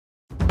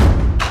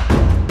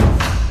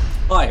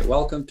Hi,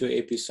 welcome to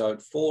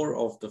episode 4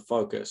 of The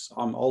Focus.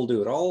 I'm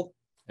Aldo Rol.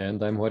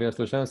 And I'm Horia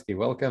Sloshansky.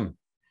 Welcome.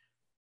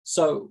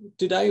 So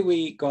today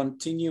we're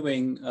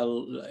continuing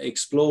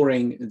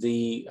exploring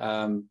the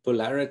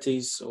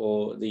polarities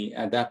or the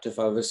adaptive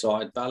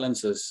oversight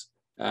balances.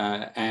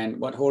 And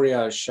what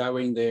Horia is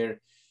showing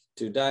there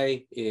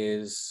today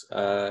is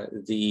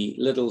the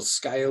little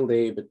scale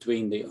there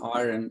between the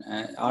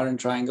iron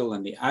triangle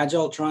and the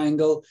agile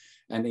triangle.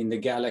 And in the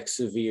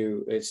galaxy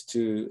view, it's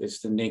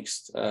the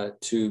next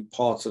two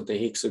parts of the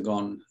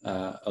hexagon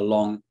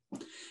along.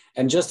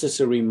 And just as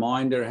a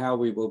reminder, how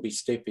we will be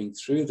stepping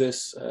through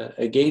this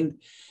again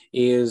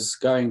is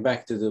going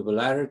back to the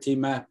polarity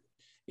map,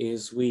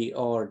 is we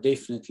are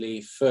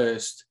definitely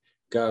first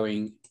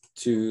going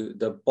to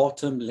the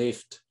bottom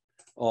left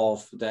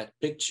of that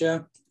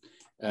picture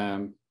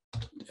on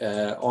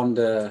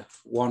the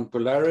one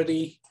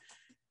polarity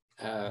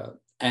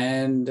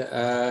and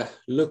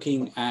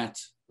looking at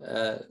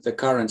the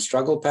current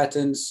struggle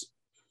patterns.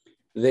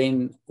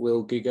 Then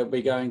we'll be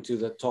going to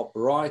the top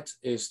right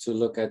is to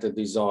look at the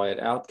desired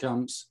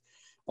outcomes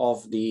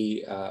of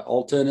the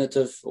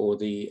alternative or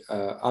the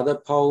other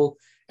pole,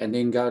 and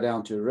then go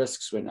down to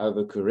risks when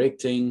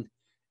overcorrecting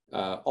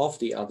of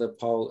the other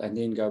pole, and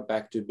then go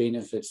back to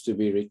benefits to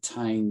be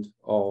retained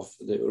of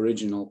the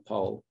original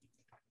pole.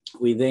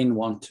 We then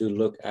want to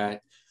look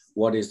at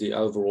what is the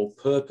overall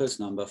purpose,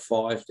 number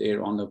 5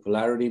 there on the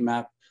polarity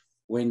map,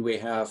 when we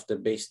have the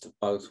best of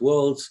both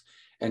worlds,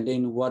 and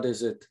then what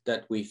is it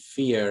that we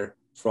fear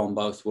from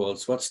both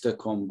worlds? What's the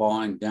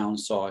combined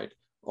downside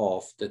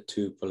of the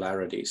two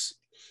polarities?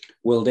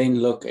 We'll then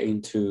look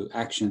into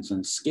actions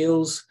and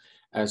skills,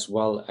 as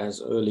well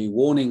as early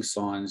warning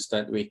signs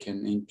that we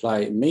can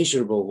employ,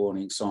 measurable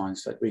warning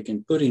signs that we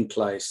can put in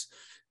place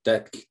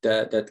that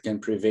can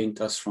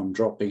prevent us from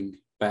dropping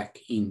back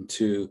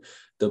into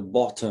the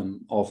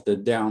bottom of the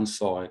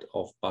downside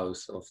of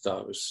both of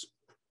those.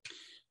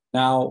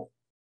 Now,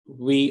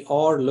 we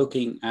are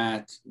looking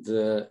at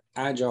the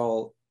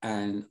agile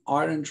and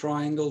iron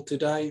triangle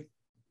today.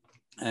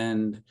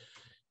 And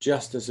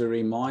just as a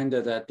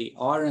reminder that the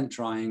iron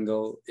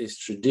triangle is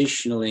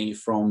traditionally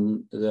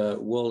from the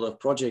world of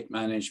project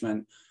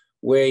management,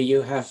 where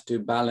you have to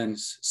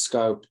balance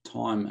scope,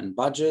 time, and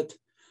budget.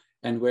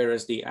 And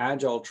whereas the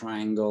agile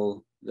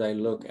triangle, they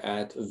look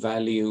at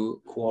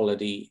value,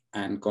 quality,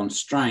 and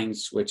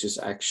constraints, which is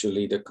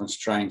actually the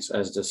constraints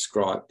as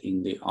described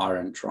in the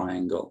iron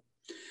triangle.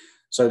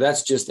 So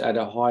that's just at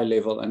a high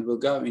level, and we'll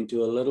go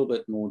into a little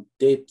bit more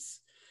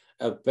depth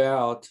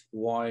about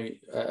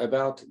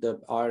about the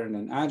iron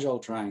and agile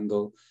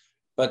triangle.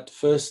 But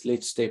first,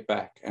 let's step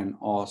back and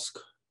ask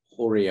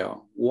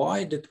Horia,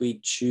 why did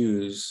we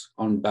choose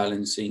on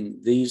balancing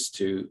these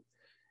two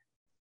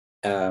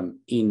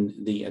in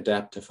the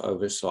adaptive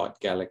oversight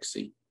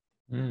galaxy?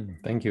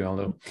 Thank you,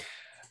 Aldo.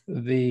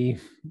 The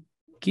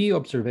key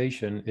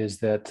observation is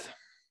that,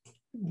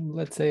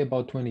 let's say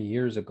about 20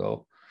 years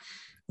ago,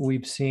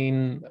 we've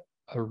seen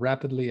a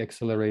rapidly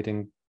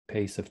accelerating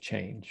pace of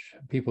change.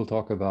 People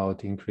talk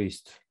about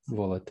increased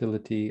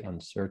volatility,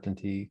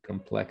 uncertainty,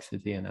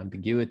 complexity, and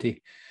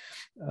ambiguity.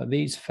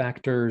 These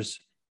factors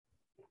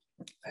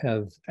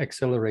have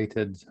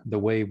accelerated the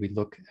way we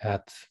look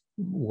at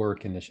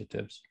work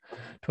initiatives.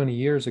 20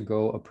 years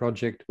ago, a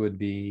project would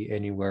be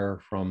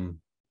anywhere from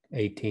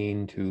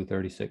 18 to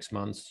 36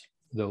 months.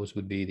 Those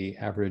would be the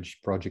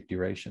average project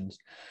durations.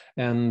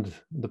 And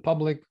the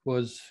public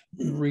was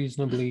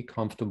reasonably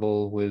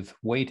comfortable with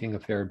waiting a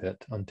fair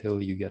bit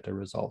until you get a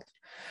result.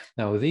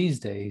 Now, these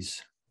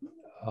days,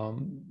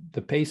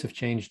 the pace of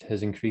change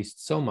has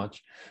increased so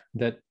much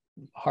that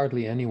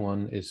hardly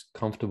anyone is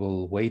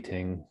comfortable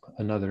waiting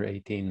another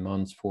 18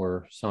 months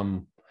for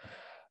some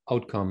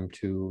outcome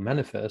to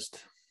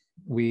manifest.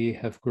 We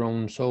have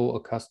grown so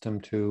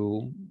accustomed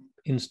to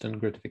instant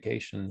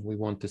gratification. We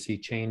want to see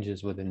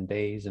changes within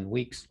days and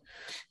weeks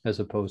as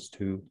opposed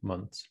to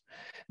months.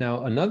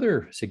 Now,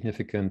 another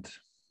significant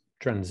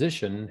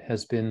transition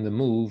has been the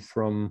move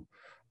from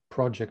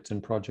projects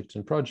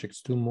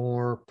to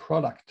more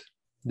product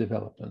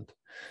development.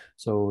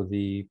 So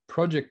the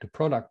project to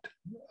product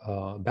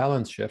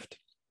balance shift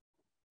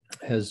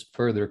has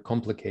further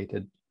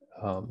complicated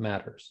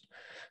matters.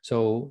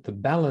 So the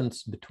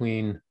balance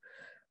between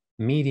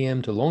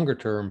medium to longer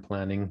term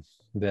planning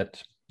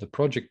that the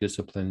project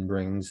discipline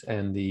brings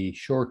and the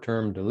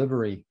short-term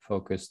delivery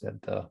focus that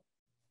the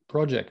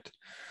project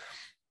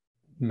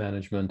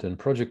management and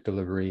project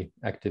delivery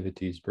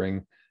activities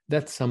bring,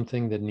 that's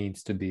something that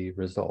needs to be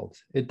resolved.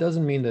 It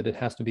doesn't mean that it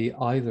has to be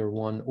either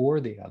one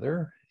or the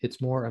other.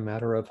 It's more a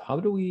matter of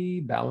how do we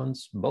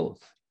balance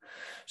both?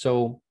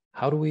 So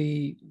how do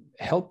we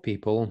help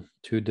people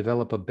to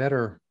develop a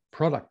better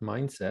product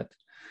mindset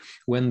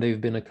when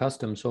they've been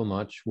accustomed so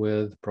much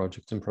with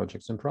projects?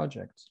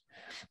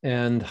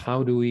 And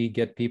how do we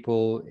get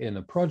people in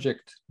a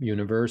project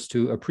universe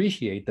to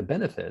appreciate the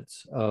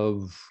benefits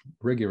of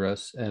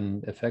rigorous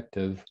and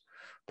effective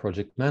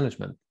project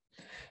management?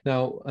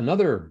 Now,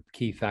 another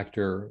key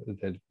factor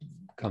that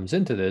comes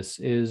into this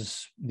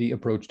is the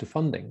approach to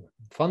funding.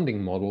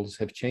 Funding models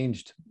have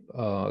changed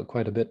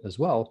quite a bit as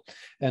well.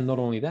 And not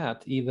only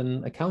that,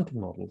 even accounting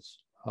models.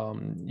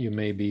 You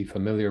may be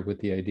familiar with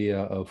the idea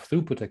of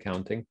throughput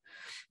accounting.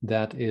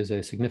 That is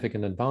a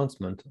significant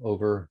advancement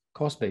over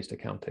cost-based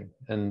accounting.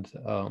 And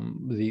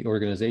the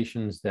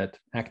organizations that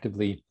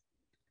actively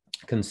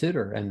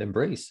consider and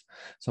embrace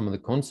some of the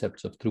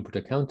concepts of throughput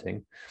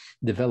accounting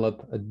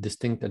develop a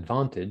distinct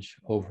advantage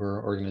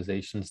over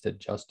organizations that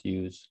just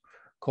use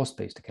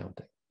cost-based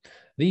accounting.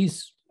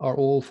 These are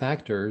all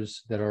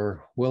factors that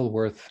are well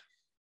worth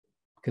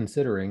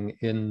considering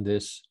in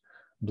this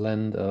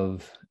blend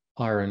of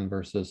iron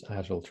versus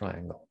agile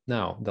triangle.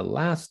 Now, the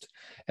last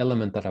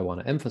element that I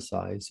want to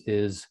emphasize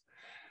is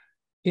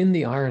in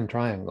the iron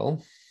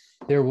triangle,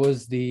 there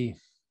was the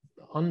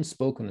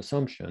unspoken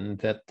assumption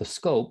that the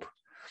scope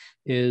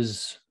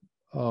is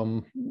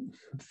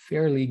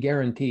fairly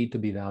guaranteed to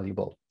be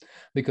valuable,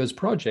 because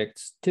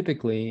projects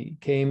typically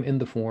came in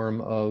the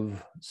form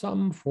of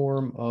some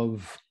form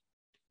of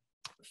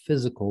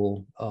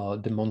physical,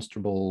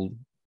 demonstrable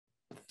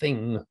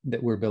thing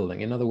that we're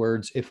building. In other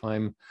words, if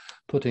I'm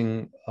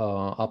putting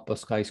up a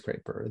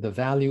skyscraper, the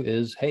value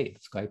is, hey, the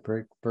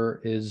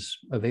skyscraper is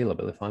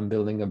available. If I'm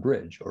building a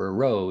bridge or a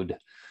road,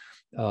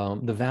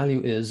 the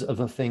value is of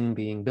a thing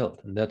being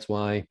built. And that's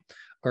why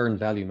earned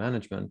value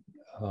management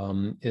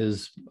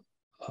is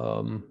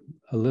a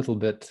little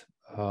bit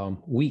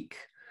weak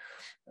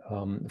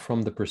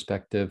from the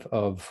perspective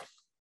of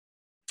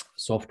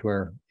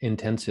software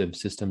intensive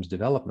systems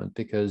development,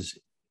 because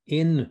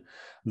in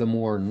the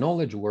more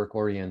knowledge work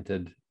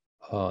oriented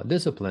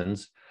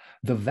disciplines,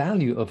 the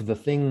value of the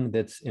thing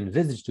that's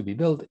envisaged to be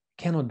built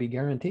cannot be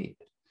guaranteed,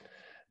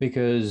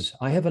 because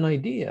I have an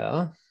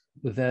idea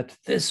that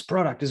this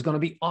product is going to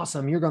be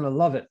awesome, you're going to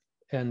love it,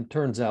 and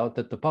turns out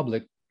that the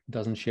public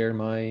doesn't share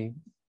my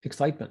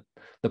excitement.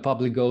 The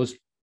public goes,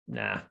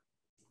 nah,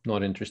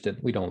 not interested,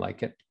 we don't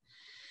like it.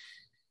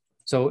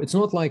 So it's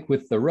not like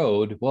with the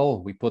road,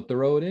 well, we put the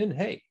road in,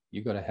 hey,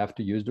 you're going to have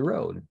to use the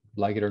road.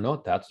 Like it or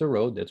not, that's the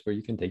road. That's where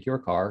you can take your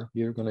car.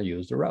 You're going to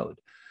use the road.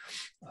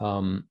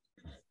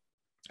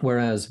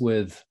 Whereas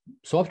with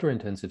software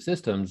intensive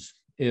systems,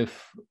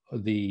 if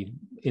the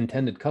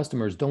intended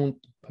customers don't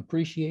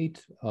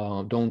appreciate,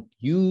 don't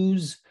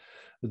use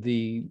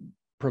the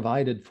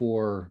provided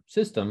for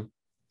system,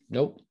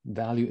 nope,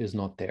 value is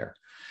not there.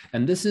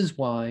 And this is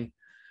why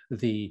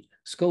the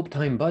scope,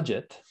 time,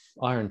 budget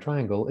iron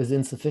triangle is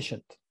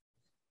insufficient,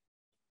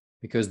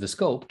 because the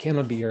scope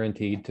cannot be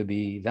guaranteed to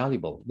be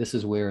valuable. This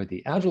is where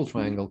the agile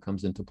triangle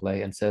comes into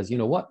play and says, you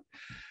know what,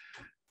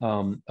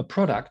 a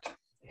product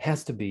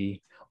has to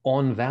be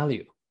on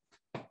value.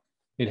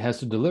 It has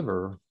to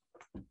deliver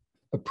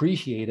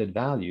appreciated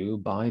value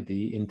by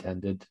the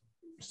intended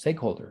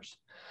stakeholders.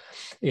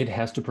 It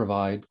has to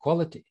provide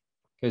quality,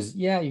 because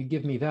yeah, you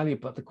give me value,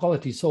 but the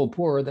quality is so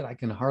poor that I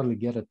can hardly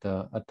get at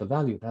the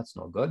value. That's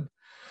not good.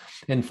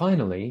 And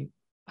finally,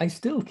 I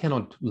still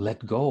cannot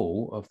let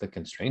go of the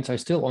constraints. I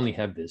still only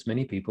have this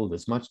many people,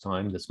 this much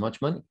time, this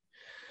much money.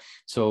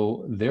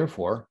 So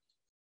therefore,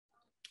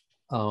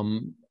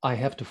 I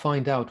have to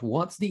find out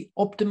what's the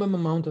optimum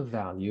amount of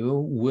value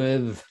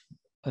with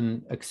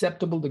an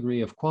acceptable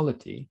degree of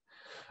quality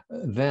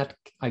that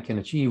I can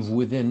achieve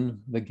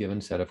within the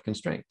given set of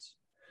constraints.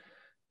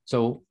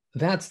 So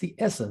that's the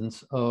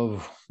essence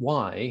of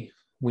why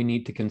we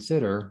need to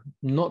consider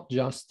not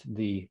just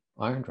the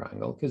iron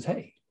triangle, because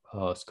hey,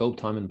 scope,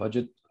 time, and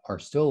budget are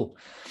still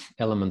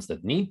elements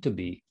that need to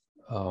be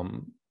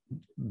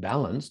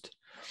balanced,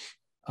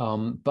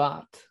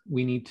 but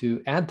we need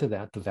to add to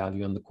that the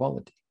value and the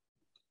quality.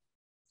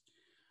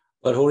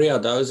 But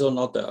Horia, those are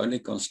not the only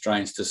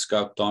constraints, the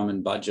scope, time,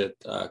 and budget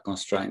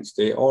constraints.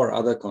 There are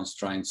other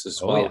constraints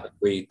as well,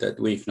 yeah, that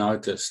we've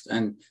noticed,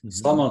 and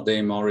some of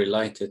them are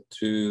related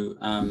to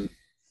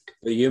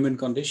the human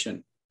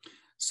condition.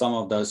 Some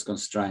of those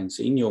constraints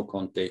in your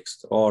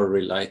context are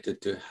related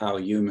to how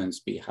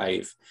humans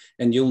behave.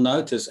 And you'll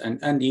notice,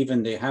 and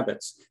even their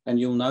habits, and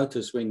you'll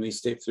notice when we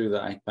step through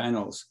the 8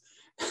 panels,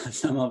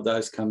 some of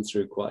those come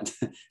through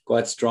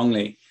quite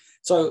strongly.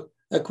 So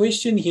a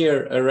question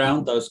here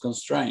around those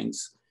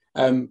constraints.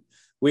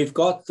 We've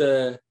got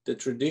the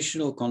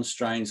traditional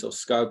constraints of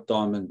scope,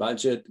 time, and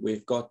budget.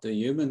 We've got the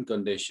human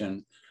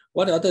condition.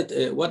 What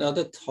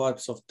other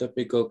types of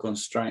typical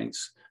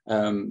constraints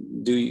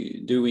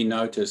do we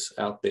notice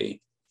out there?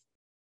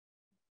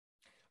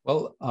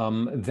 Well,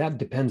 that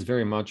depends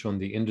very much on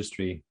the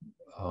industry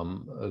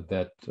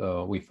that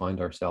we find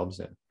ourselves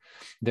in.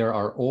 There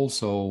are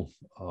also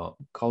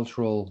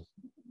cultural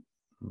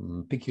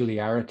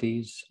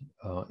peculiarities,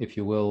 if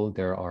you will.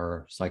 There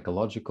are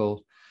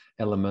psychological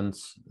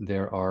elements.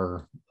 There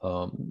are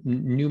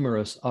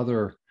numerous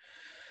other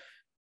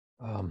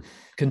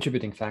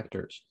contributing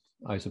factors,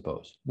 I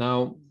suppose.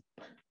 Now,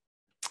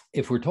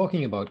 if we're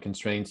talking about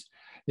constraints,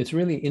 it's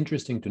really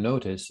interesting to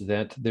notice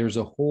that there's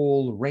a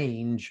whole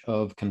range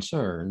of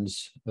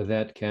concerns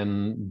that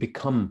can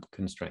become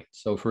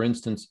constraints. So for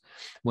instance,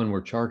 when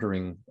we're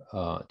chartering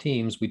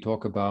teams, we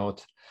talk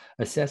about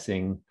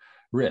assessing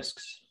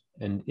risks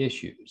and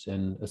issues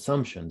and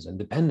assumptions and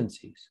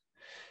dependencies.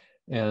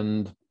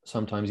 and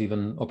sometimes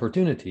even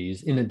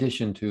opportunities in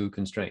addition to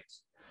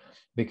constraints,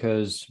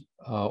 because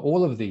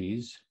all of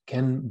these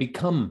can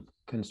become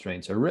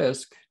constraints. A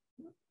risk,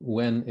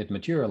 when it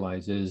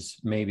materializes,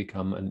 may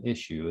become an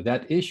issue.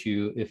 That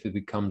issue, if it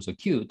becomes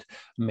acute,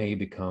 may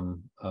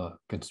become a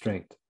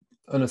constraint.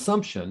 An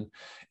assumption,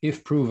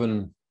 if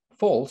proven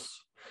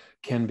false,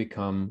 can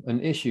become an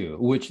issue,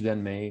 which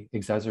then may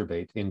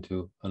exacerbate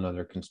into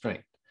another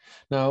constraint.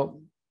 Now,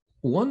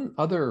 one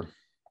other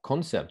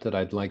concept that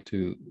I'd like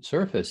to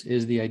surface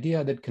is the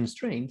idea that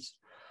constraints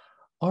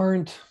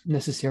aren't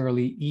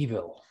necessarily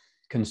evil.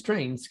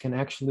 Constraints can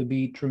actually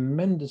be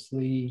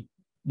tremendously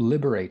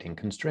liberating.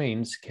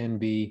 Constraints can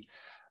be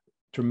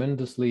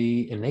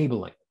tremendously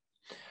enabling.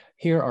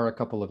 Here are a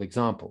couple of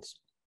examples.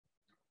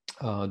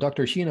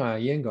 Dr.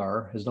 Sheena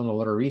Iyengar has done a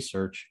lot of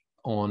research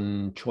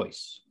on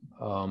choice.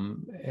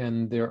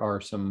 And there are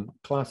some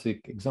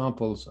classic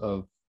examples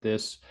of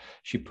this.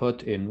 She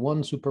put in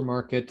one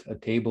supermarket a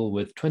table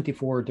with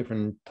 24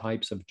 different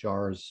types of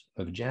jars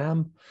of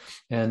jam,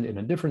 and in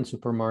a different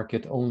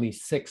supermarket, only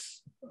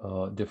 6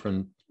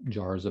 different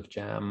jars of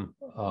jam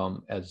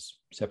as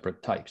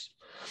separate types.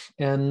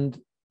 And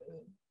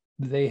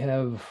they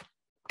have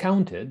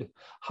counted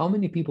how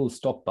many people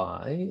stop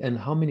by and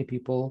how many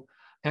people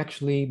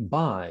actually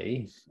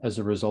buy as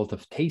a result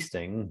of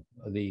tasting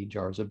the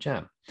jars of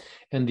jam.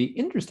 And the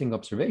interesting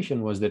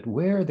observation was that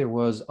where there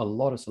was a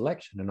lot of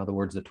selection, in other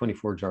words, the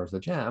 24 jars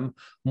of jam,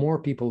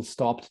 more people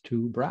stopped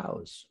to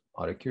browse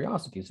out of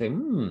curiosity, say,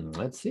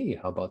 let's see,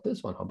 how about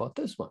this one? How about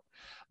this one?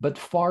 But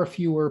far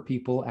fewer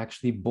people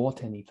actually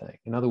bought anything.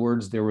 In other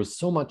words, there was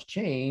so much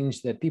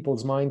change that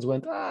people's minds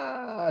went,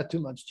 too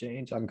much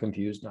change, I'm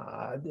confused,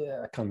 I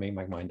can't make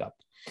my mind up.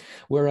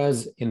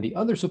 Whereas in the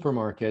other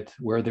supermarket,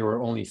 where there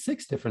were only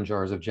 6 different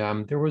jars of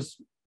jam, there was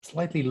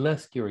slightly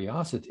less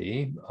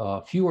curiosity.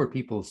 Fewer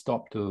people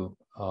stopped to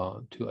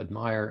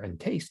admire and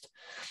taste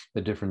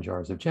the different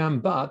jars of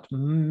jam, but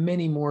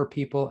many more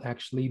people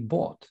actually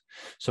bought.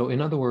 So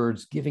in other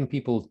words, giving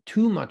people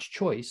too much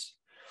choice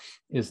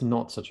is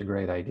not such a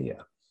great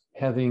idea.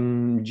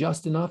 Having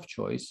just enough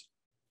choice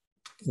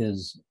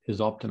is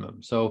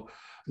optimum. So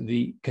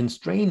the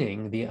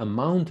constraining the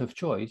amount of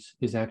choice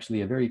is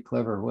actually a very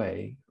clever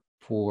way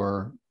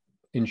for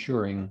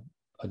ensuring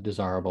a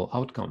desirable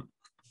outcome.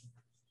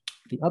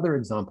 The other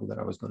example that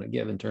I was going to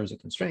give in terms of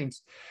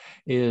constraints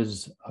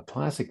is a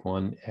classic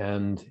one,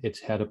 and it's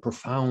had a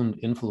profound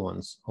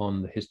influence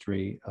on the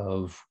history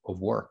of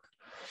work.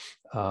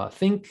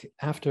 Think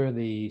after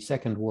the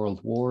Second World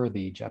War,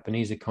 the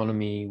Japanese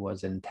economy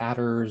was in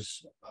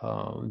tatters.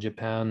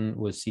 Japan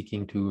was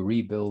seeking to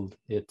rebuild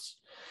its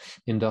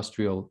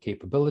industrial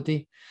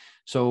capability.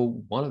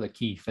 So one of the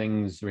key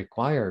things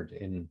required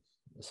in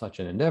such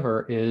an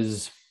endeavor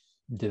is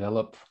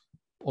develop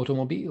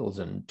automobiles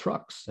and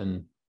trucks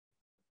and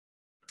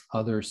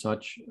other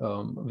such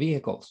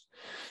vehicles.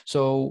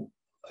 So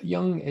a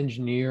young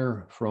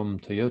engineer from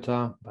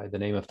Toyota by the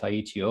name of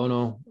Taiichi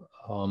Ono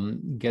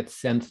gets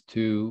sent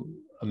to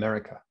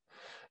America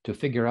to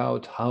figure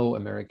out how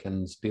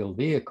Americans build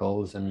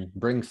vehicles and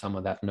bring some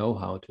of that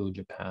know-how to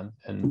Japan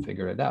and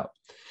figure it out.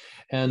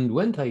 And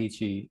when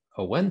Taiichi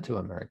went to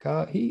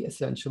America, he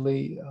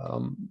essentially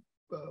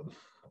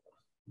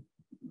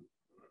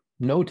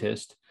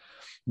noticed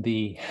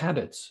the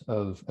habits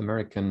of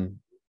American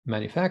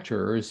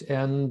manufacturers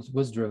and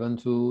was driven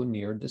to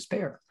near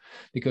despair,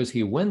 because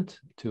he went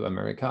to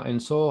America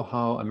and saw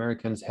how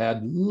Americans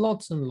had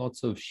lots and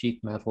lots of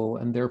sheet metal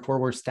and therefore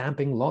were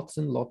stamping lots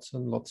and lots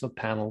and lots of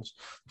panels.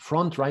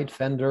 Front right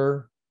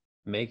fender,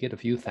 make it a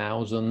few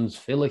thousands,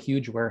 fill a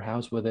huge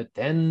warehouse with it,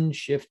 then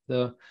shift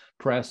the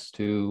press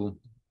to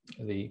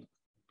the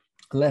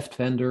left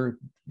fender,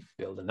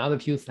 build another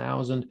few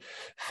thousand,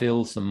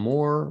 fill some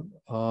more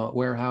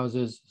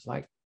warehouses. It's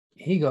like,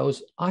 he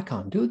goes, I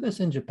can't do this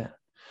in Japan.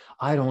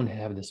 I don't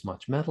have this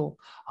much metal.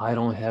 I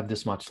don't have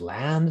this much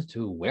land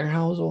to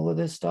warehouse all of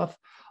this stuff.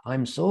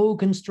 I'm so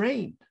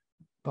constrained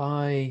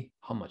by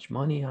how much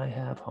money I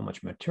have, how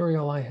much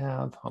material I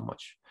have, how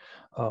much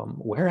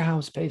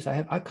warehouse space I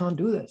have. I can't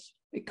do this.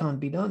 It can't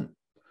be done.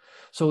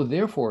 So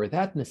therefore,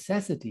 that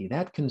necessity,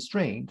 that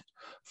constraint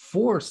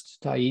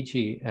forced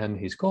Taiichi and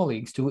his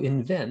colleagues to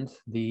invent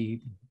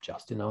the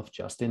just enough,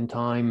 just in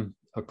time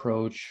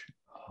approach,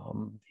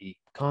 the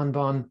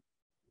Kanban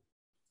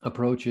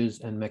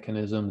approaches and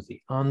mechanisms, the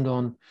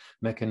Andon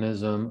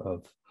mechanism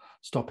of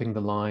stopping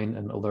the line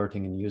and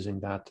alerting and using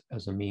that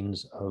as a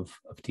means of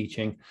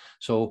teaching.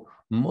 So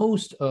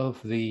most of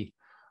the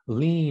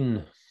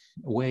lean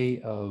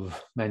way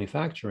of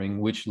manufacturing,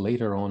 which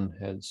later on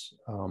has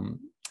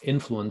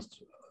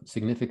influenced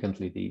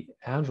significantly the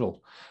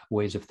agile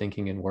ways of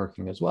thinking and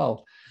working as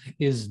well,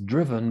 is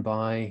driven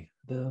by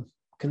the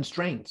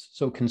constraints.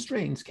 So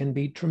constraints can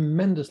be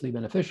tremendously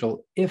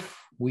beneficial if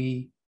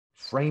we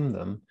frame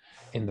them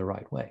in the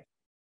right way.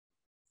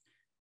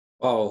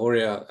 Wow,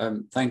 Horia,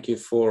 thank you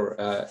for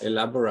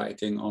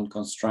elaborating on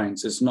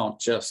constraints. It's not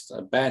just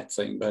a bad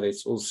thing, but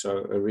it's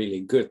also a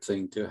really good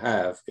thing to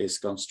have is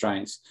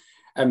constraints.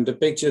 And the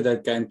picture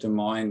that came to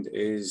mind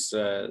is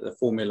the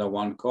Formula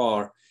One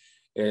car.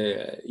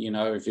 You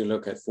know, if you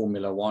look at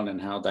Formula One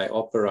and how they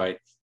operate,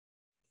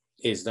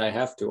 is they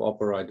have to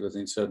operate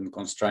within certain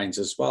constraints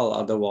as well.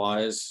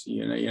 Otherwise,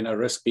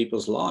 risk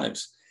people's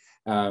lives.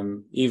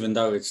 Even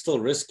though it's still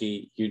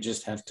risky, you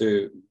just have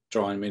to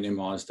try and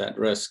minimize that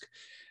risk.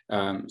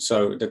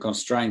 So the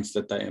constraints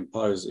that they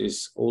impose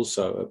is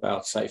also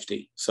about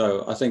safety.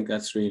 So I think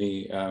that's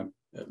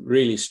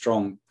really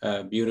strong,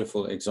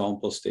 beautiful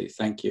example, Steve.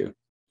 Thank you.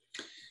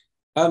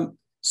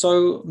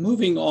 So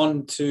moving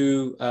on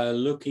to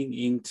looking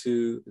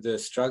into the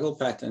struggle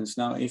patterns.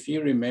 Now, if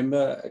you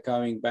remember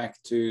going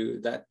back to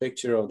that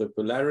picture of the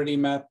polarity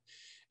map,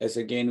 as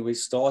again, we're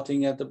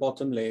starting at the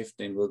bottom left,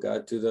 and we'll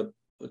go to the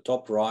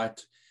top right.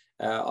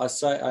 I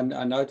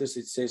notice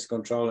it says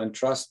control and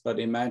trust, but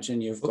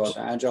imagine you've got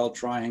agile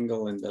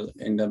triangle in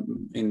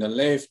the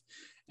left,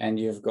 and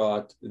you've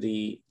got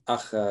the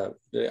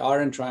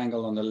iron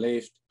triangle on the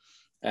left,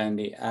 and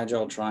the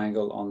agile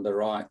triangle on the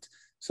right.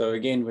 So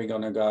again, we're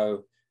going to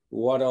go,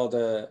 what are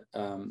the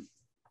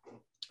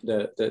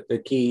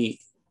key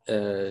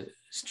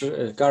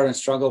current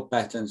struggle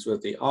patterns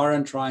with the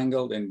iron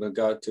triangle? Then we'll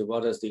go to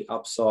what is the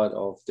upside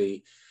of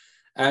the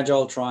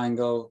agile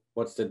triangle,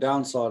 what's the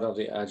downside of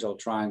the agile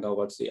triangle,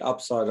 what's the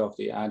upside of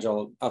the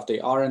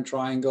iron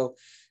triangle,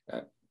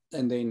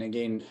 and then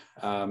again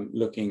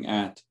looking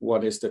at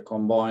what is the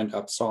combined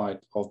upside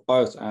of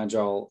both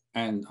agile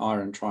and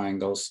iron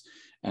triangles,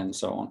 and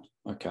so on.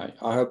 Okay,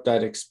 I hope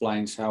that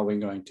explains how we're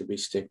going to be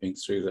stepping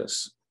through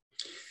this.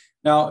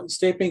 Now,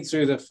 stepping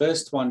through the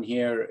first one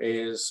here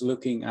is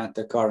looking at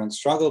the current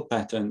struggle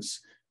patterns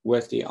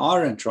with the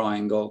iron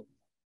triangle.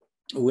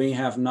 We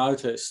have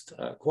noticed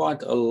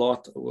quite a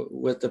lot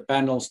with the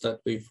panels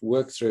that we've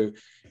worked through,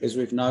 is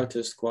we've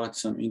noticed quite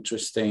some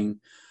interesting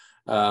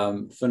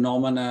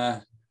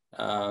phenomena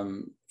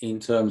in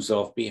terms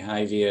of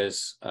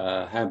behaviors,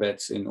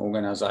 habits in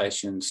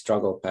organizations,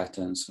 struggle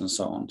patterns, and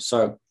so on.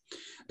 So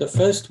the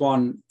first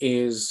one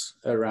is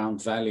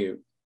around value.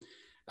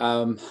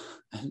 And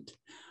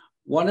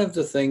one of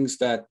the things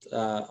that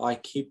I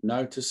keep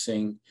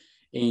noticing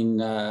in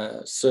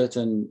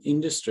certain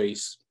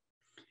industries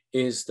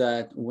is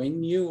that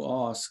when you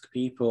ask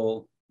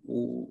people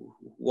who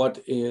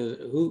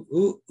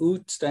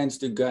stands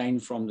to gain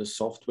from the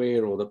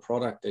software or the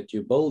product that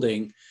you're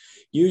building,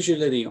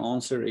 usually the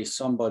answer is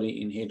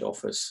somebody in head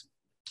office.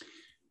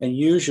 And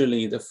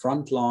usually the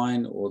front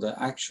line or the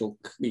actual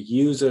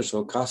users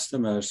or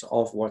customers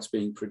of what's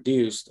being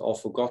produced are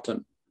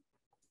forgotten.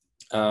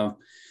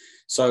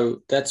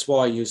 So that's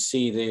why you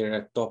see there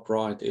at top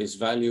right is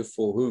value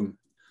for whom.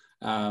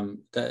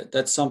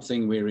 That's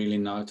something we really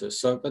notice.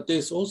 So, but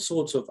there's all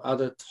sorts of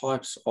other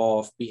types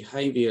of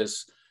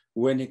behaviors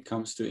when it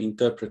comes to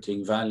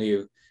interpreting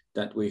value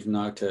that we've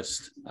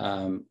noticed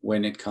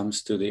when it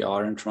comes to the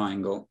iron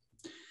triangle.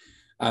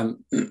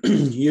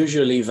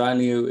 Usually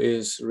value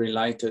is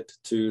related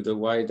to the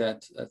way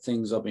that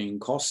things are being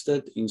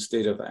costed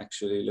instead of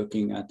actually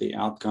looking at the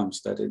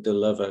outcomes that it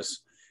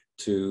delivers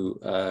to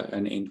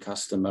an end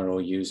customer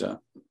or user.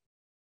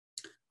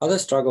 Other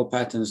struggle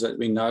patterns that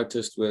we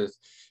noticed with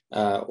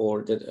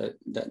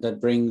that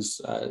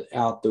brings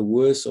out the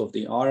worst of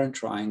the iron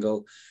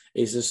triangle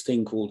is this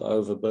thing called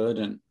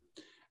overburden.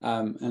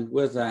 And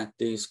with that,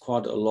 there's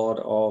quite a lot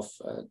of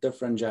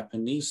different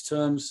Japanese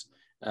terms.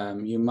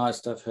 You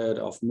must have heard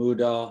of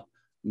muda,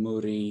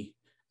 muri,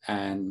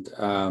 and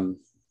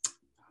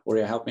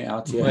Aurea, help me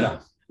out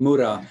here.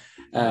 Mura.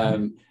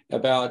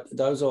 About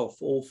those are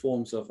all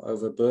forms of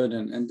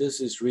overburden, and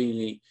this is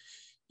really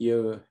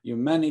you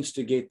manage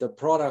to get the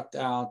product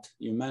out,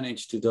 you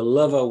manage to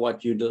deliver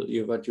what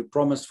you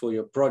promised for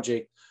your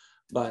project,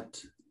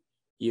 but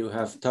you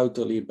have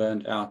totally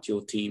burnt out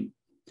your team.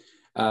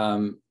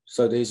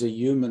 So there's a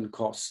human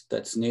cost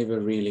that's never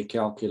really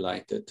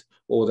calculated,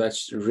 or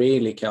that's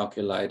rarely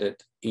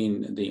calculated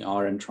in the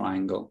iron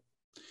triangle.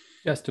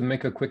 Just to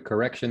make a quick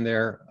correction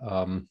there,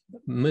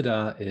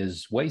 muda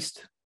is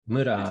waste,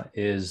 mura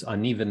is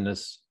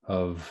unevenness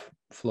of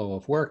flow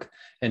of work,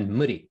 and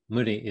muri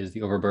is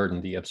the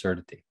overburden, the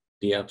absurdity.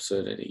 The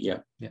absurdity, yeah.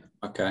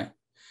 Okay.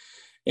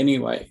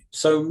 Anyway,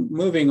 so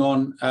moving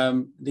on,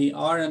 the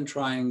iron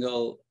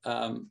triangle,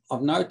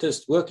 I've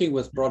noticed working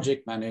with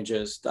project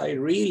managers, they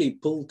really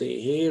pulled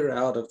their hair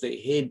out of their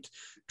head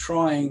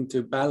trying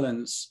to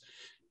balance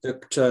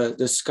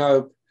the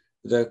scope,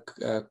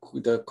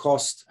 the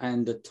cost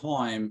and the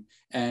time,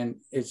 and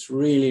it's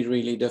really,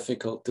 really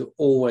difficult to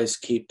always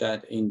keep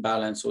that in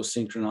balance or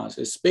synchronize,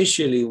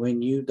 especially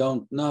when you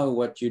don't know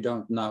what you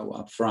don't know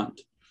up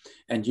front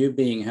and you're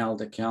being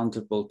held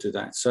accountable to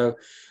that. So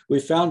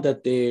we found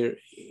that there,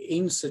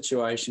 in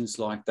situations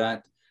like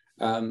that,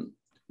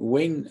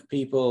 when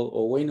people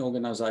or when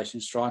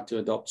organizations try to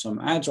adopt some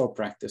agile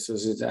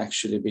practices, it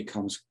actually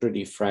becomes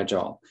pretty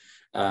fragile.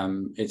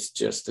 It's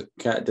just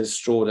the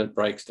straw that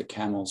breaks the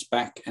camel's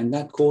back, and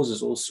that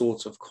causes all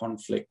sorts of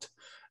conflict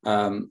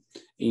in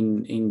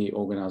the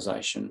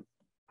organization.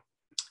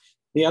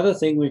 The other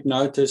thing we've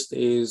noticed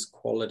is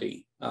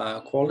quality.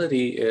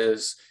 Quality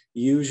is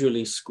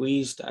usually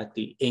squeezed at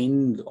the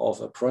end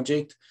of a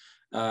project.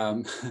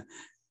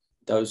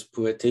 Those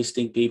poor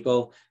testing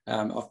people.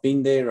 I've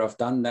been there, I've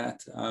done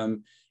that.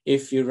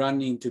 If you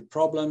run into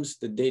problems,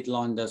 the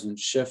deadline doesn't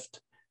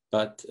shift,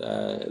 but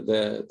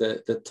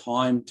the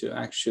time to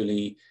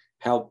actually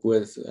help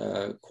with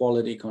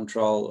quality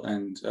control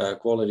and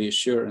quality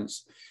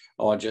assurance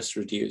are just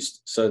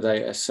reduced. So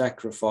they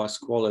sacrifice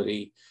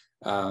quality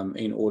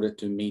in order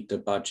to meet the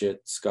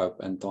budget, scope,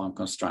 and time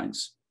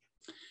constraints.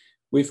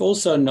 We've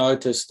also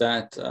noticed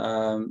that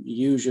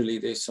usually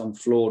there's some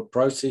flawed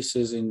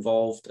processes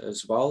involved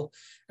as well.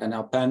 And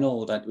our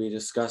panel that we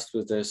discussed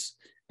with this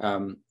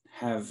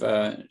have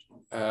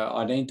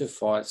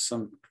identified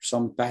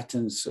some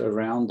patterns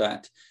around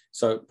that.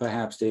 So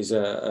perhaps there's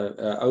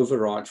a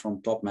override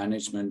from top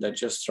management that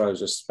just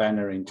throws a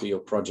spanner into your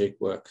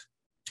project work.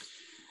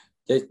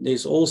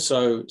 There's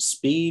also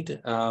speed.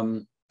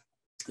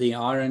 The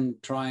iron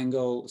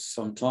triangle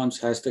sometimes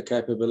has the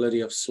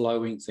capability of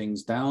slowing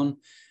things down.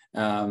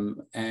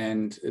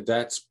 And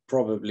that's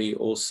probably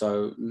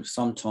also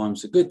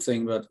sometimes a good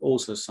thing, but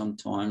also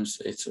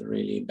sometimes it's a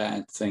really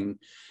bad thing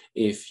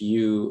if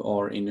you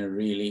are in a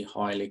really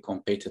highly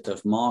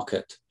competitive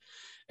market.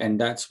 And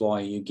that's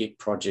why you get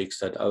projects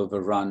that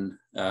overrun.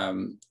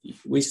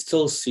 We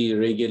still see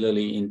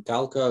regularly in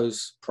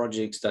telcos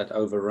projects that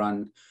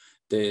overrun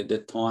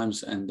the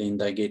times, and then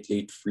they get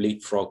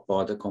leapfrogged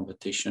by the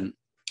competition.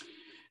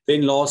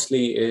 Then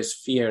lastly is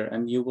fear,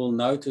 and you will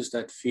notice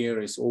that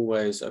fear is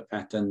always a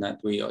pattern that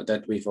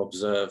we've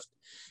observed.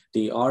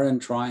 The iron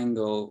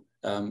triangle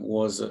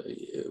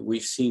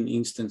we've seen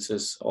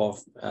instances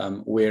of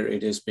where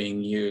it is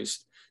being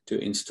used to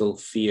instill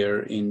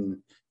fear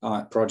in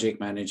project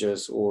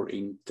managers or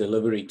in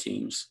delivery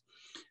teams.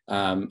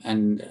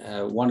 And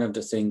one of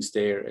the things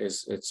there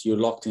is you're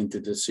locked into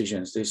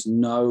decisions. There's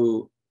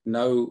no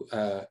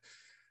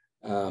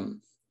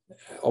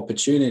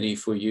opportunity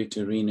for you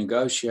to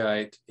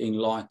renegotiate in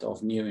light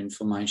of new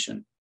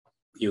information.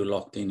 You're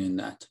locked in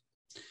that.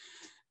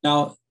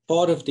 Now,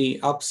 part of the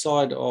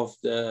upside of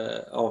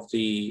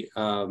the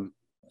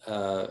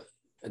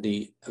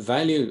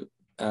value,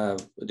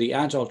 the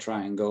Agile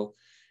triangle,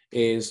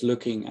 is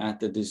looking at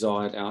the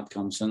desired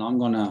outcomes. And I'm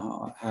going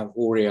to have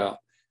Aurea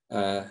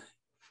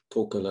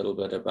talk a little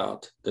bit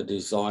about the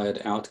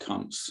desired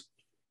outcomes.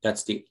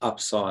 That's the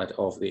upside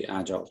of the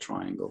Agile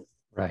triangle.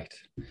 Right.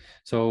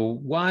 So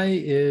why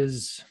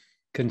is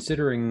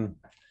considering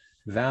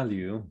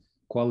value,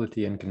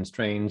 quality, and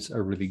constraints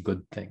a really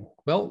good thing?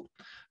 Well,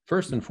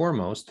 first and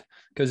foremost,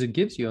 because it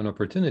gives you an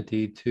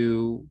opportunity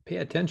to pay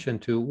attention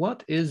to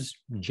what is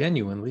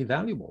genuinely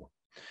valuable.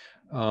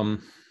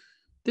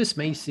 This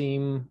may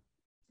seem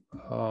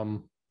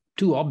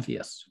too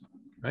obvious,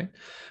 right?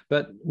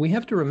 But we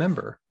have to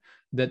remember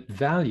that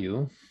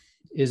value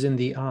is in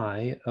the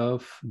eye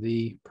of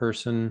the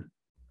person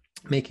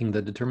making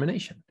the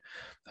determination.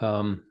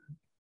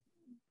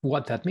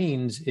 What that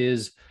means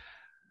is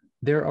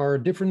there are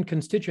different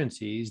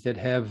constituencies that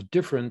have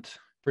different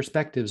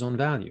perspectives on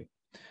value.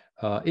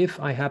 If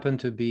I happen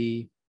to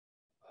be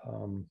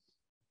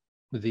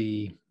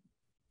the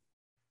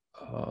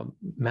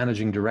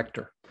managing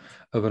director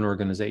of an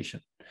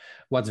organization,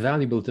 what's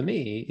valuable to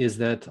me is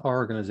that our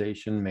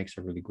organization makes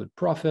a really good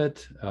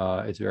profit.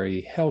 It's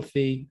very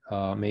healthy.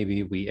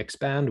 Maybe we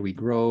expand, we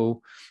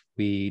grow,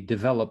 we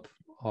develop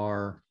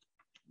our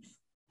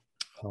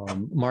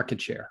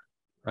market share,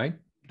 right?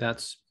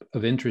 That's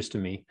of interest to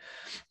me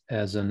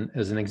as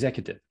an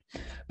executive.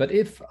 But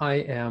if I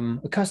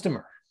am a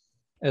customer,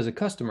 as a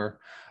customer,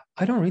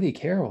 I don't really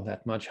care all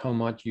that much how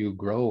much you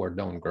grow or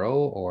don't grow,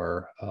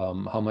 or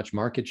how much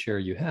market share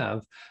you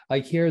have. I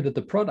care that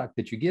the product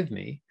that you give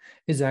me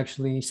is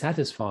actually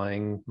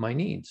satisfying my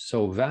needs.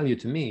 So value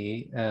to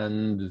me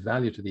and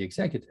value to the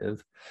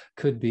executive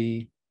could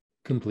be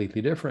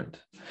completely different.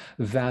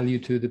 Value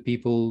to the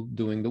people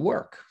doing the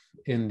work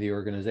in the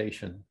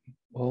organization,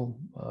 well,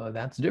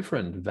 that's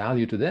different.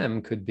 Value to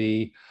them could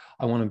be,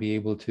 I want to be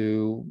able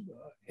to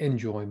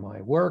enjoy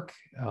my work,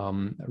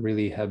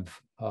 really have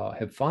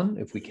fun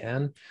if we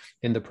can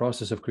in the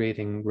process of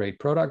creating great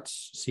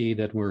products, see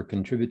that we're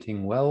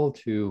contributing well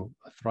to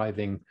a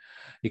thriving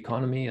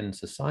economy and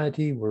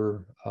society.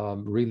 We're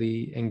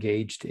really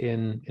engaged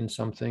in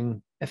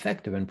something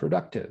effective and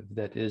productive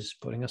that is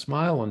putting a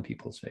smile on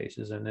people's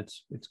faces, and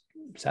it's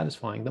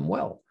satisfying them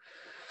well.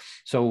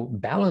 So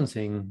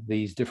balancing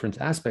these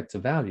different aspects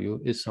of value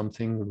is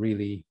something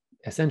really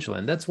essential.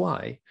 And that's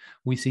why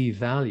we see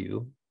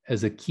value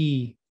as a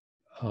key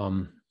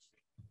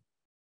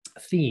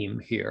theme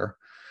here,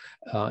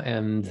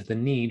 and the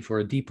need for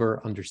a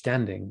deeper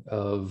understanding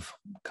of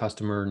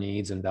customer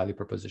needs and value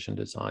proposition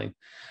design,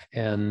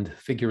 and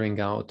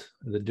figuring out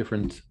the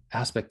different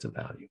aspects of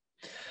value.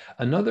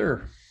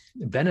 Another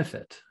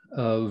benefit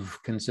of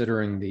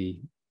considering the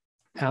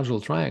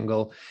Agile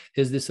triangle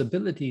is this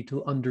ability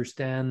to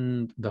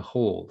understand the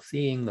whole,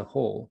 seeing the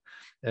whole,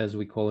 as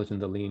we call it in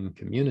the lean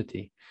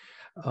community.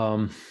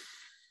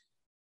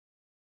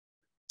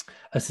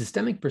 A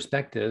systemic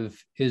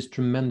perspective is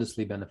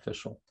tremendously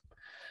beneficial.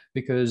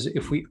 Because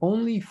if we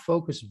only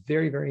focus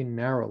very, very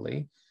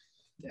narrowly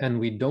and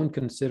we don't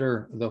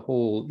consider the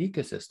whole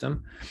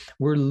ecosystem,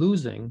 we're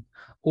losing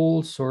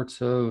all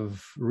sorts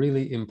of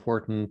really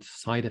important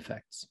side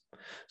effects.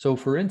 So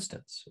for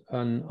instance,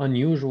 an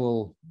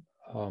unusual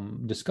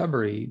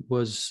discovery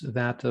was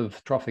that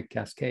of trophic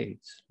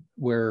cascades,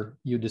 where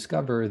you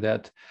discover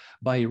that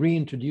by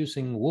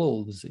reintroducing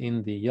wolves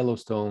in the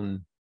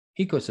Yellowstone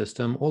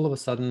ecosystem, all of a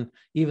sudden,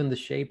 even the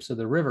shapes of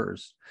the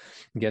rivers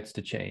gets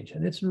to change.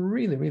 And it's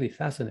really, really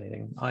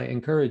fascinating. I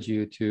encourage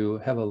you to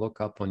have a look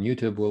up on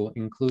YouTube. We'll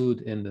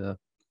include in the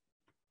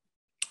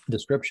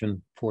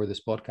description for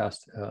this podcast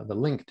the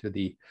link to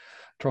the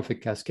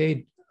trophic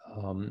cascade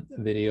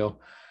video.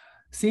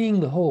 Seeing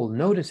the whole,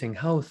 noticing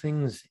how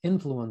things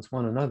influence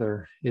one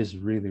another is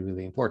really,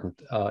 really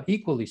important.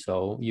 Equally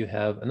so, you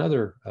have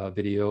another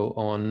video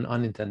on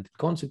unintended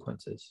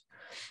consequences.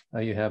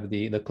 You have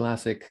the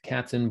classic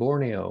cats in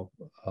Borneo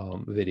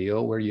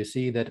video where you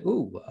see that,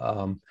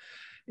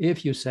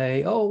 if you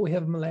say, oh, we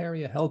have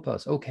malaria, help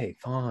us. Okay,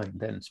 fine,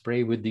 then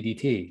spray with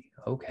DDT.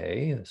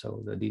 Okay,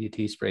 so the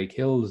DDT spray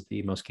kills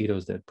the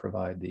mosquitoes that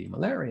provide the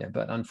malaria,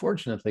 but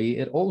unfortunately,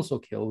 it also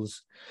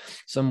kills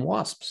some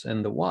wasps,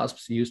 and the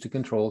wasps used to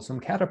control some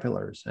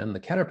caterpillars. And the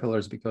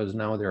caterpillars, because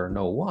now there are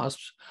no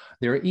wasps,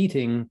 they're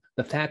eating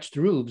the thatched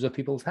roofs of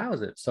people's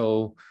houses.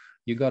 So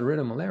you got rid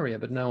of malaria,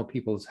 but now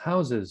people's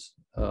houses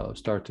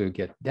start to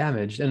get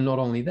damaged. And not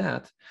only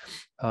that,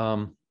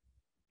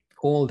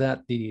 all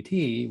that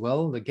DDT,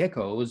 well, the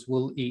geckos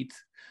will eat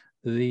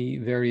the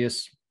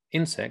various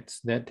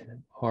insects that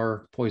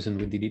are poisoned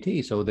with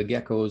DDT. So the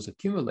geckos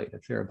accumulate a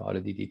fair amount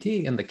of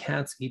DDT, and the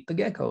cats eat the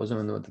geckos.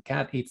 And when the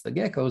cat eats the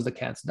geckos, the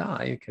cats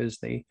die because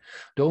they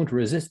don't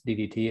resist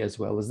DDT as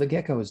well as the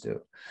geckos do.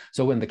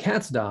 So when the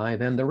cats die,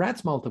 then the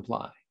rats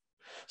multiply.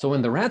 So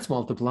when the rats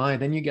multiply,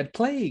 then you get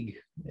plague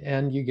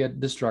and you get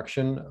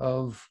destruction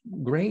of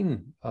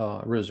grain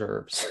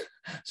reserves.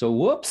 So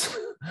whoops,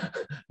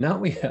 now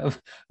we have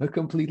a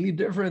completely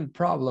different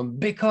problem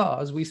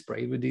because we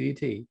sprayed with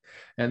DDT.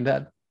 And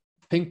that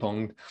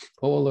ping-ponged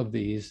all of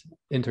these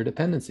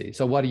interdependencies.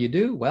 So what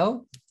do?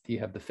 Well, you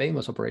have the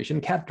famous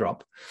Operation Cat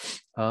Drop,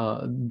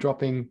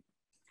 airdropping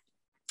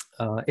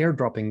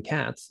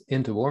cats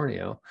into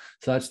Borneo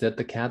such that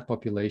the cat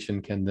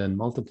population can then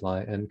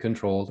multiply and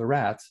control the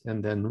rats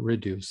and then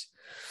reduce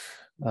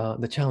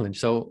the challenge.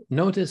 So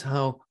notice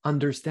how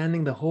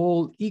understanding the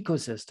whole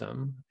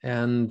ecosystem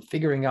and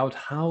figuring out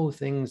how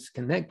things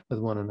connect with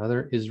one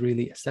another is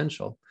really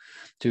essential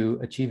to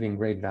achieving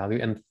great value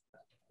and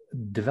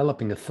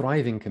developing a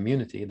thriving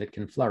community that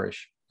can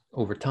flourish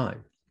over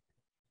time.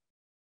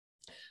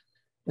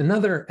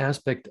 Another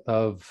aspect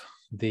of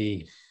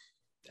the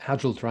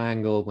Agile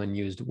triangle, when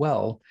used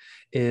well,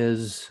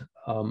 is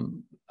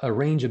a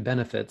range of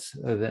benefits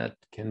that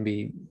can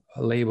be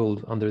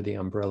labeled under the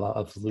umbrella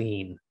of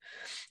lean.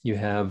 You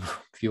have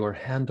fewer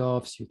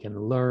handoffs, you can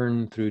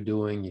learn through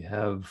doing, you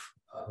have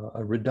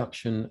a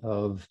reduction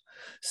of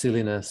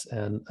silliness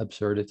and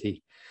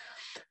absurdity.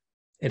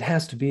 It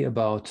has to be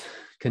about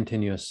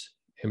continuous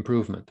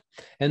improvement.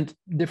 And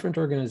different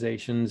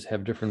organizations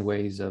have different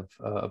ways of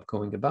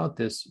going about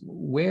this.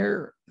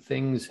 Where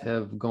things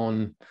have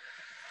gone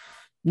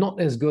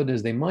not as good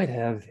as they might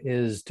have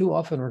is too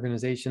often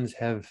organizations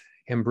have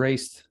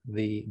embraced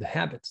the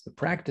habits, the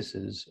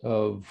practices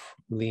of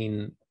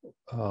lean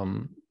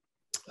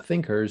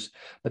thinkers,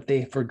 but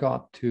they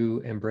forgot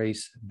to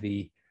embrace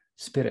the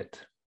spirit,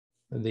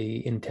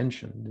 the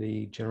intention,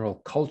 the general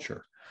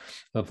culture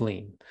of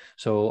lean.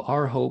 So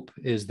our hope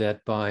is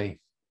that by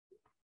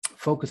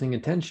focusing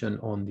attention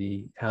on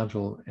the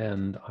Agile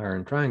and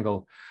Iron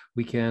Triangle,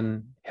 we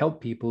can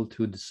help people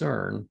to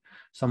discern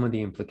some of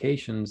the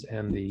implications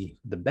and the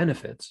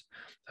benefits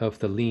of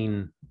the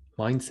lean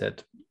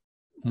mindset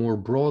more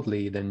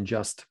broadly than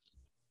just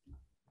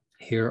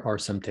here are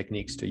some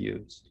techniques to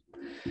use.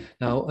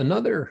 Now,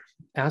 another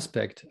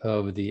aspect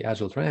of the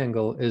Agile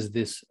Triangle is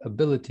this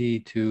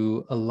ability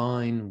to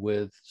align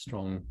with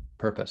strong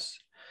purpose.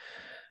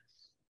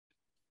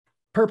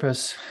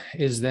 Purpose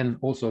is then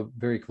also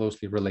very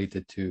closely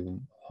related to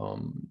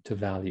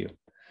value.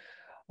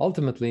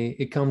 Ultimately,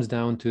 it comes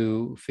down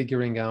to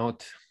figuring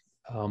out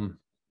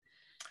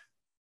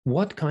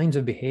what kinds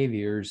of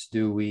behaviors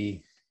do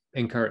we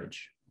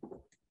encourage.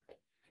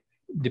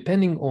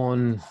 Depending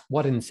on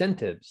what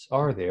incentives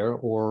are there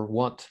or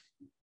what,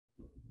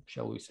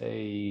 shall we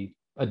say,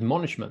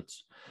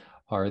 admonishments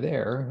are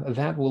there,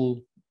 that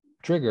will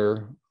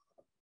trigger,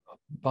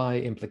 by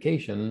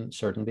implication,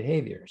 certain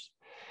behaviors.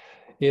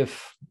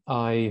 If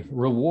I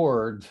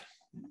reward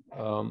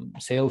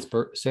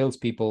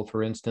salespeople,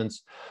 for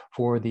instance,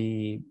 for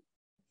the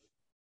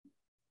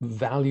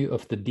value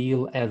of the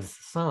deal as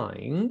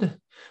signed,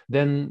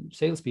 then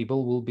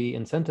salespeople will be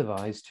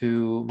incentivized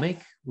to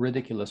make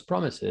ridiculous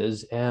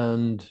promises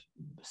and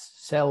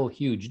sell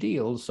huge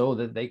deals so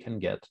that they can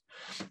get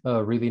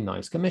a really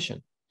nice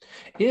commission.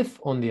 If,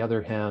 on the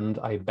other hand,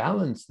 I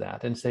balance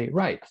that and say,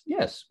 right,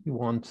 yes, we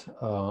want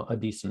a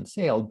decent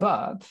sale,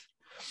 but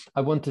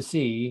I want to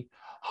see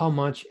how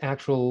much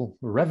actual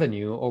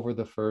revenue over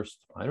the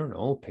first, I don't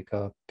know, pick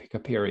a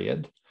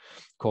period,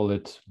 call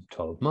it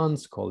 12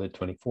 months, call it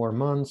 24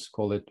 months,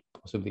 call it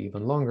possibly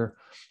even longer.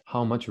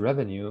 How much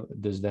revenue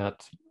does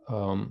that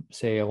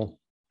sale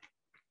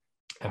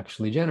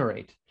actually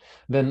generate?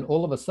 Then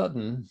all of a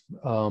sudden,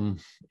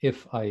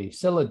 if I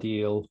sell a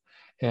deal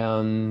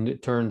and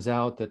it turns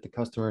out that the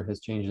customer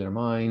has changed their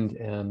mind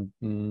and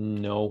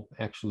no,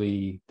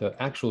 actually the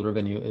actual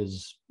revenue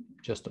is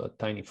just a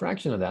tiny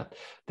fraction of that,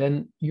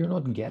 then you're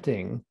not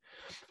getting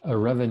a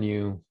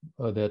revenue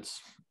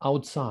that's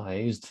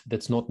outsized,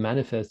 that's not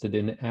manifested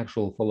in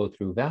actual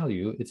follow-through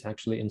value. It's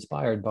actually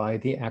inspired by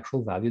the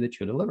actual value that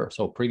you deliver.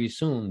 So pretty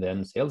soon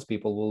then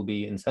salespeople will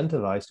be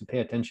incentivized to pay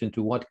attention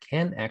to what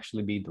can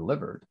actually be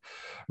delivered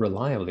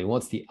reliably.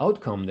 What's the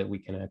outcome that we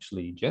can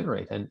actually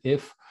generate? And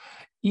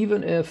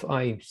even if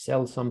I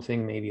sell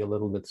something maybe a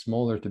little bit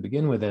smaller to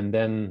begin with, and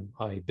then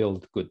I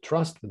build good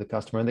trust with the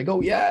customer and they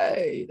go,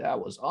 yay, that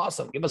was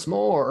awesome, give us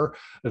more,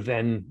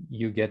 then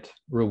you get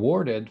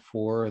rewarded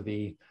for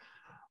the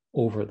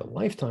over the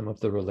lifetime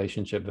of the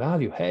relationship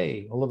value.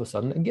 Hey, all of a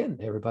sudden, again,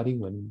 everybody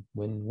win,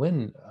 win,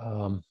 win.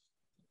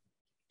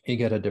 You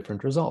get a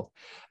different result.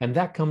 And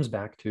that comes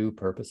back to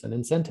purpose and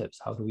incentives.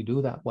 How do we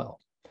do that well?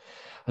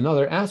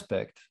 Another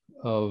aspect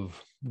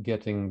of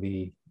getting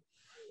the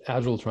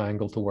Agile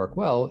triangle to work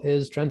well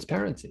is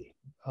transparency,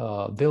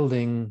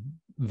 building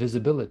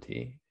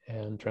visibility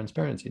and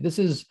transparency. This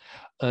is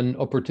an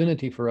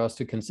opportunity for us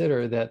to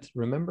consider that,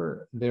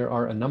 remember, there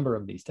are a number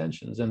of these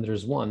tensions, and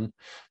there's one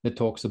that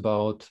talks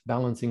about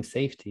balancing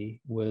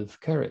safety with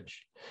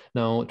courage.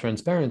 Now,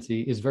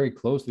 transparency is very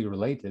closely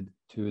related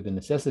to the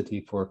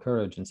necessity for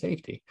courage and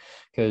safety,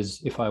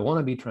 because if I want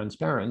to be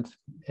transparent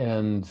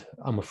and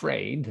I'm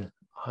afraid,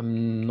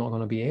 I'm not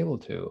going to be able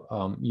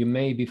to. You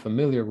may be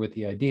familiar with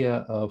the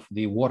idea of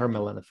the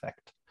watermelon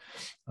effect.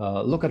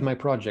 Look at my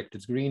project.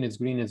 It's green, it's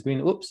green, it's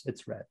green. Oops,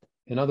 it's red.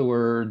 In other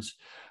words,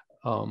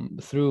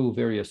 through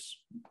various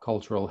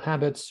cultural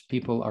habits,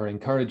 people are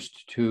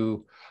encouraged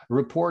to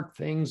report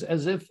things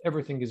as if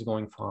everything is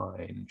going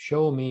fine.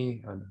 Show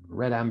me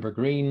red, amber,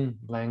 green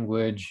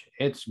language.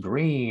 It's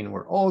green.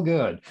 We're all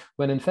good.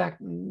 When in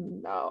fact,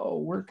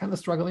 no, we're kind of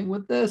struggling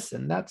with this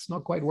and that's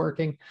not quite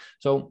working.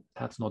 So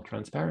that's not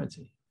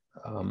transparency.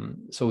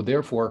 So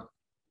therefore,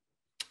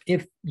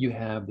 if you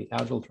have the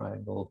Agile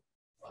triangle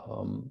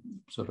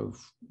sort of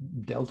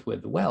dealt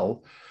with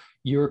well,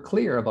 you're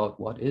clear about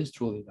what is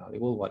truly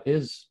valuable, what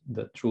is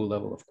the true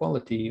level of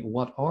quality,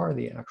 what are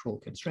the actual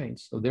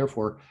constraints. So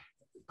therefore,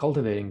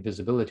 cultivating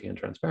visibility and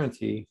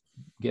transparency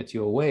gets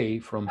you away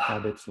from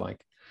habits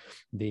like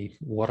the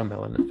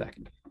watermelon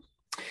effect.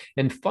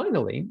 And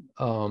finally,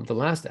 the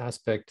last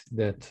aspect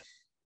that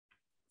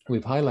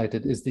we've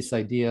highlighted is this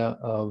idea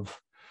of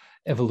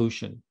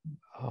evolution.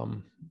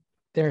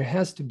 There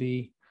has to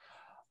be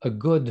a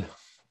good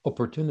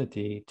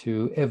opportunity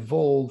to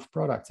evolve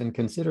products and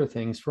consider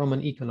things from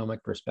an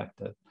economic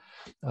perspective.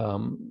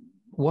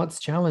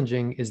 What's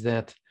challenging is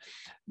that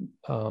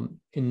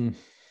in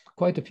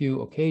quite a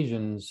few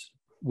occasions,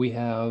 we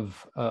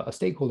have a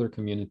stakeholder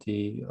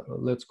community,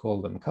 let's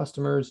call them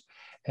customers,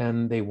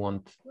 and they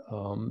want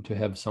to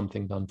have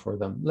something done for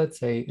them, let's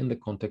say in the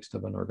context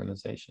of an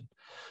organization.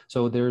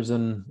 So there's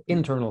an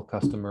internal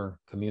customer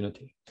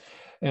community.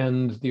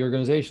 And the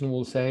organization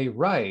will say,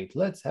 right,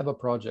 let's have a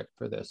project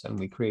for this. And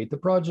we create the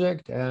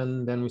project.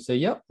 And then we say,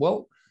 yep,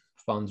 well,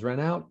 funds ran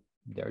out.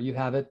 There you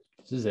have it.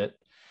 This is it.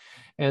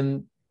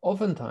 And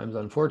oftentimes,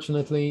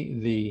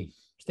 unfortunately, the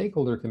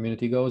stakeholder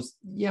community goes,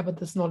 yeah, but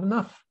that's not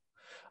enough.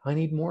 I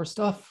need more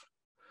stuff.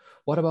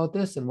 What about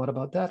this? And what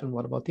about that? And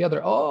what about the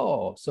other?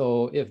 Oh,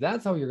 so if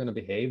that's how you're going to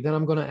behave, then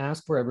I'm going to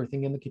ask for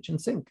everything in the kitchen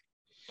sink.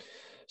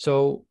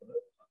 So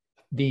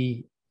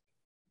the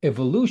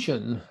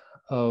evolution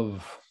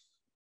of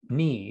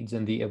needs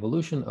and the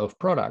evolution of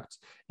products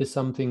is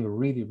something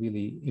really,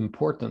 really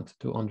important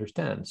to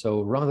understand.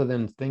 So rather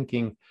than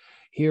thinking,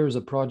 here's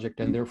a project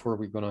and therefore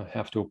we're going to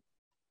have to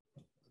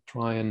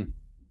try and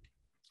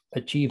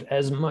achieve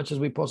as much as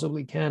we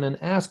possibly can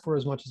and ask for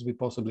as much as we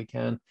possibly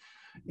can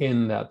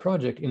in that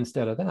project,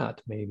 instead of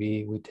that,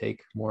 maybe we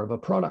take more of a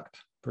product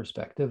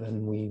perspective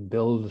and we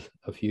build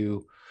a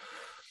few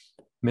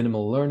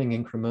minimal learning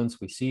increments,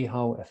 we see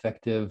how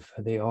effective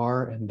they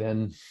are, and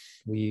then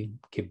we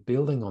keep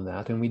building on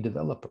that and we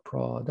develop a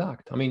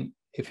product. I mean,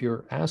 if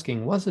you're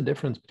asking what's the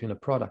difference between a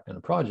product and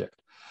a project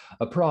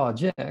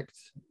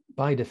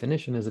by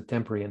definition is a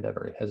temporary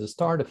endeavor. It has a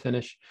start, a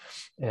finish,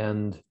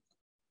 and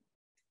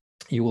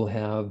you will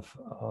have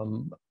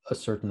a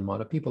certain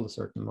amount of people, a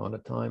certain amount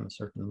of time, a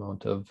certain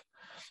amount of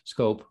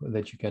scope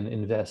that you can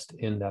invest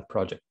in that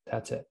project.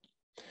 That's it.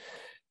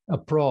 A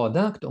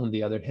product, on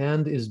the other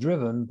hand, is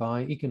driven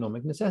by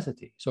economic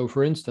necessity. So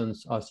for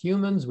instance, us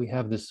humans, we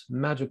have this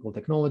magical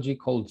technology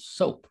called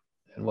soap.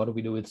 And what do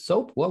we do with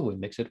soap? Well, we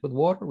mix it with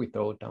water, we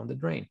throw it down the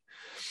drain.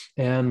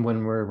 And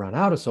when we're run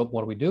out of soap,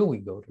 what do? We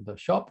go to the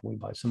shop, we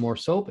buy some more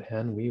soap,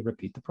 and we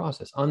repeat the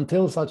process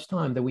until such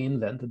time that we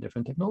invent a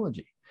different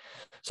technology.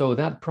 So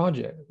that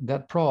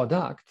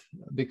product,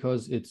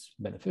 because it's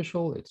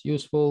beneficial, it's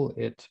useful,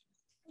 it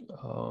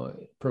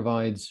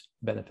provides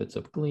benefits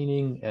of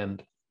cleaning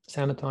and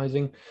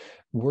sanitizing,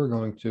 we're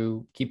going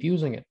to keep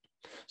using it.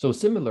 So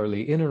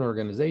similarly, in an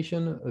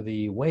organization,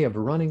 the way of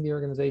running the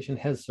organization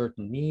has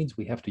certain needs.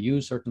 We have to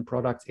use certain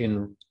products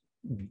in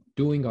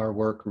doing our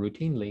work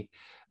routinely.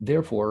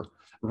 Therefore,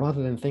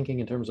 rather than thinking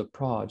in terms of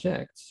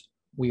projects,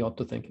 we ought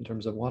to think in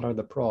terms of what are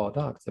the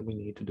products that we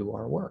need to do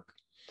our work.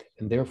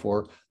 And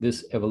therefore,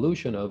 this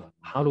evolution of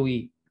how do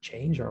we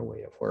change our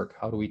way of work,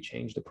 how do we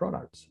change the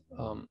products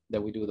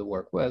that we do the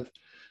work with,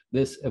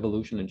 this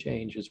evolution and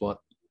change is what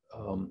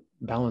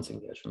balancing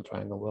the Agile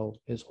triangle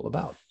is all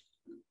about.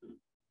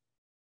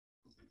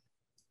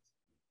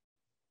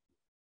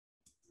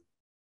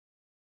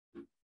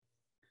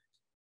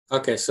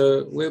 Okay,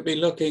 so we'll be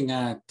looking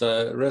at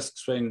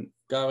risks when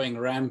going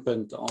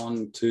rampant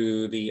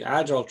onto the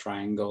Agile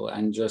triangle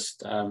and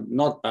just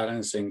not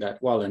balancing that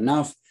well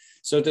enough.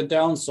 So the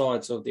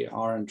downsides of the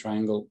RM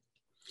triangle.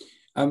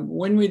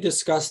 When we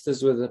discussed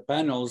this with the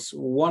panels,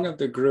 one of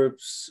the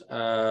groups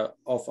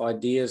of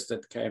ideas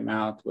that came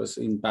out was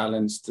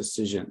imbalanced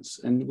decisions.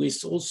 And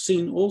we've all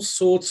seen all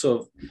sorts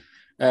of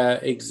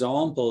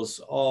examples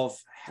of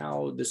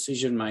how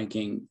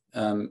decision-making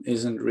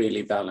isn't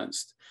really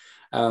balanced.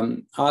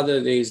 Either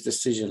there's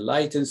decision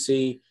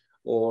latency,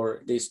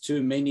 or there's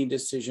too many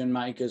decision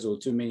makers or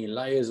too many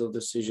layers of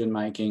decision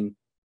making.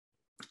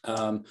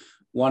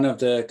 One of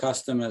the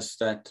customers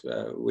that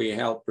we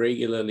help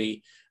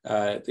regularly,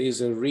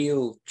 there's a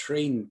real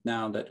trend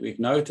now that we've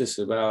noticed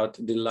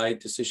about delayed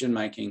decision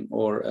making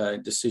or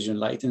decision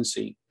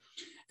latency.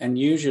 And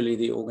usually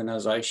the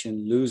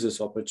organization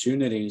loses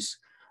opportunities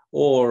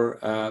or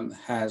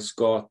has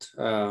got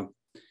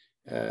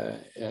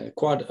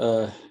quite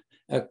a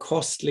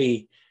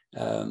costly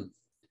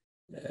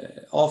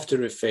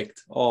after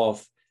effect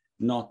of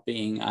not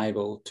being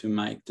able to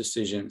make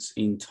decisions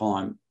in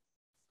time.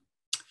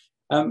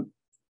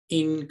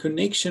 In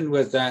connection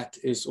with that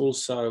is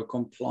also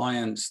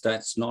compliance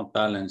that's not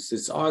balanced.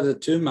 It's either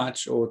too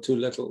much or too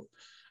little.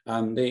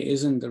 There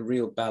isn't a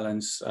real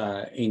balance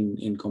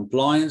in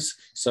compliance.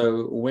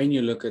 So when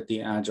you look at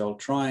the Agile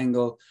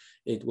triangle,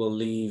 it will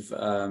leave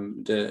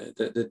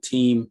the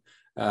team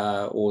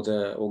or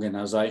the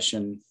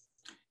organization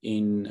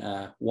in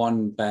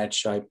one bad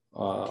shape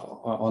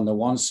on the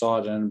one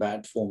side and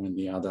bad form in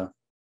the other.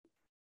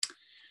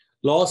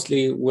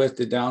 Lastly, with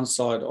the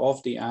downside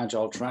of the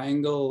Agile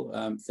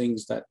triangle,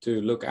 things that to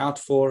look out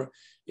for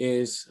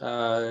is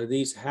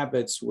these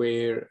habits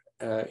where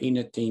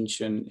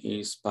inattention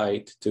is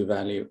paid to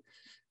value,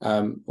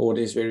 or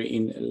there's very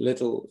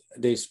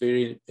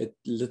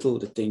little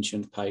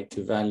attention paid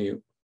to value.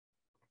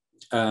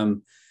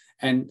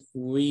 And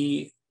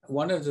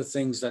one of the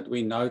things that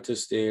we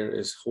noticed there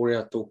is,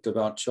 Horia talked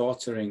about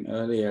chartering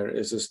earlier,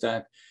 is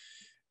that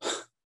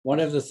one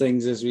of the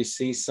things is we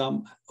see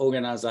some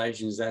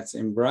organizations that's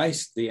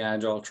embraced the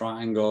Agile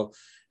triangle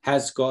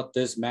has got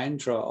this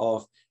mantra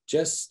of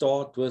just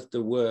start with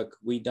the work.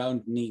 We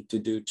don't need to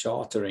do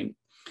chartering.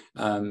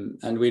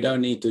 And we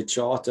don't need to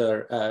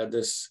charter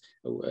this.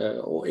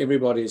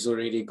 Everybody's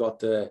already got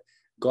the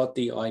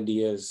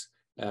ideas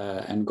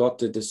and got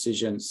the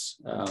decisions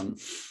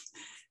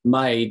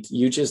made.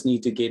 You just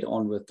need to get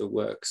on with the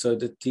work. So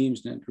the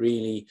team's not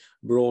really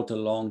brought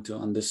along to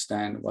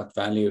understand what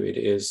value it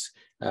is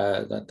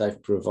that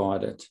they've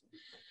provided.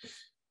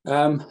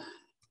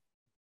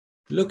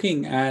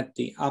 Looking at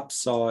the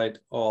upside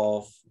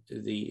of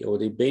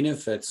the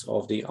benefits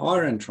of the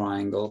iron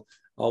triangle,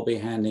 I'll be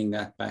handing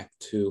that back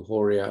to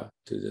Horia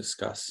to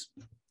discuss.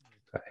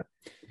 Okay.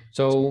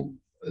 So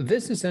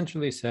this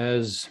essentially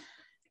says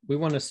we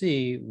want to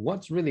see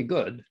what's really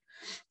good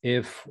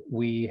if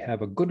we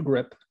have a good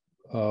grip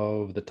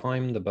of the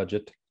time, the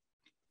budget,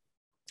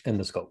 and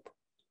the scope,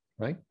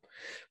 right?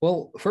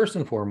 Well, first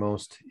and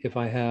foremost, if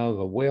I have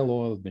a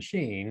well-oiled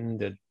machine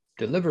that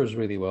delivers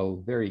really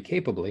well, very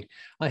capably,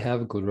 I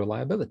have good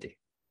reliability.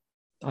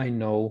 I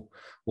know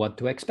what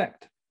to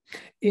expect.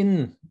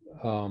 In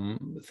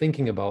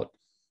thinking about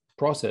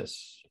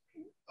process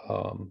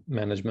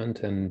management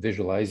and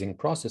visualizing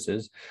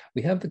processes,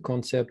 we have the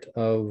concept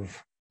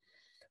of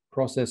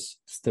process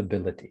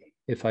stability.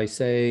 If I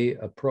say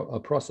a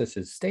process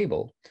is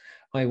stable,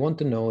 I want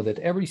to know that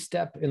every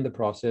step in the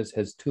process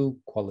has two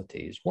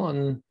qualities.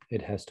 One,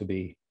 it has to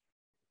be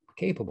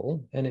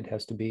capable and it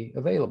has to be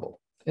available.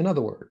 In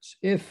other words,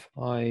 if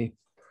I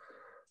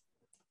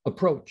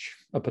approach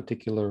a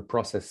particular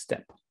process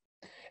step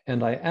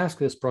and I ask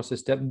this process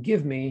step,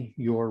 give me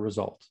your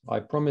result. I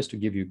promise to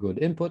give you good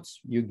inputs,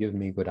 you give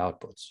me good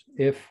outputs.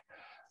 If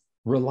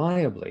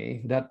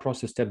reliably that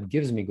process step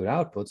gives me good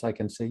outputs, I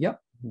can say, yep,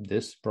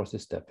 this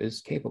process step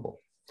is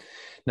capable.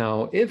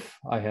 Now, if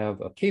I have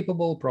a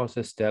capable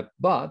process step,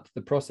 but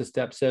the process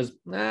step says,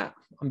 nah,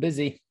 I'm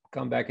busy,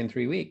 come back in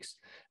 3 weeks,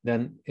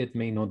 then it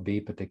may not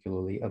be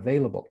particularly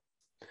available.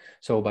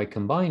 So by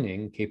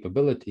combining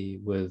capability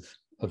with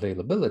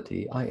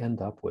availability, I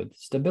end up with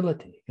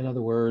stability. In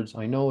other words,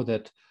 I know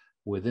that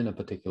within a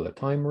particular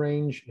time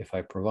range, if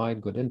I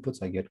provide good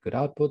inputs, I get good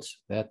outputs.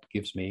 That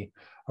gives me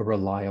a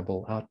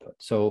reliable output.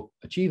 So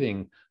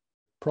achieving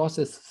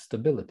process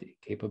stability,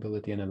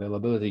 capability, and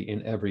availability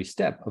in every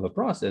step of a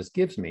process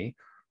gives me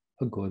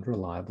a good,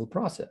 reliable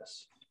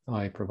process.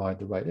 I provide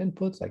the right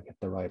inputs, I get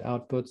the right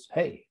outputs.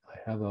 Hey,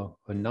 I have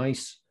a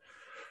nice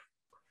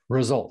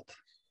result,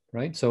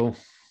 right? So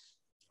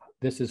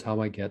this is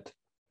how I get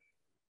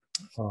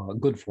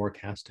good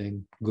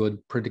forecasting, good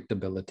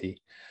predictability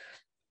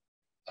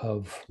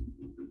of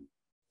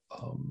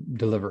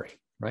delivery,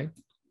 right?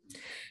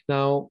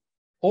 Now,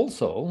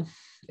 also,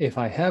 if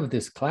I have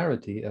this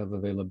clarity of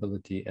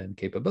availability and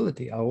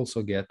capability, I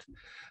also get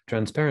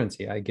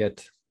transparency. I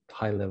get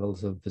high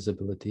levels of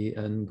visibility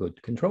and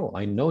good control.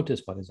 I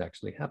notice what is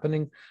actually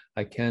happening.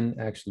 I can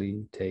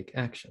actually take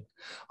action.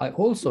 I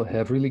also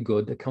have really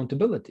good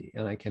accountability,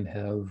 and I can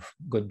have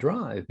good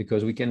drive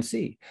because we can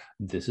see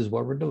this is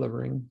what we're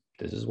delivering.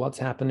 This is what's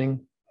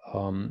happening.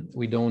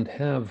 We don't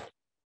have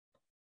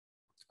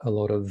a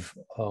lot of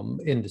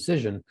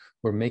indecision.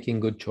 We're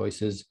making good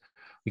choices.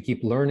 We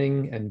keep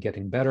learning and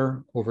getting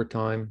better over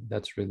time.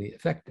 That's really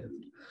effective.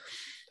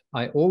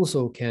 I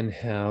also can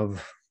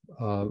have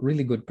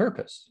really good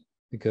purpose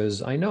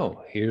because I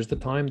know here's the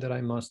time that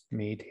I must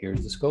meet.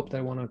 Here's the scope that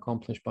I want to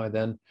accomplish by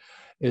then.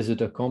 Is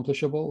it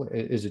accomplishable?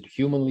 Is it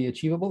humanly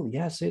achievable?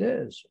 Yes, it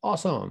is.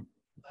 Awesome.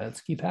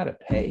 Let's keep at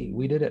it. Hey,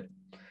 we did it.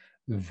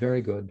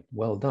 Very good.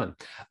 Well done.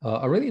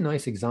 A really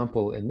nice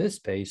example in this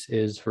space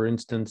is, for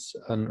instance,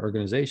 an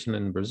organization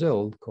in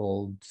Brazil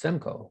called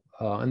Semco.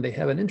 And they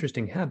have an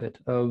interesting habit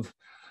of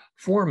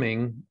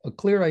forming a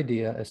clear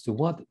idea as to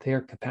what their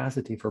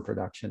capacity for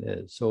production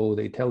is. So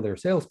they tell their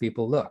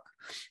salespeople, look,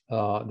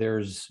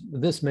 there's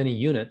this many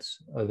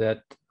units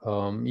that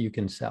you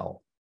can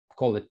sell.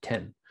 Call it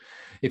 10.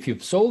 If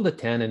you've sold a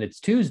 10 and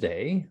it's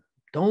Tuesday,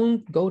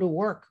 don't go to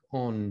work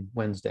on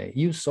Wednesday.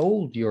 You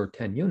sold your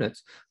 10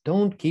 units.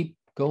 Don't keep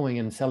going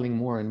and selling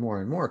more and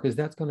more and more, because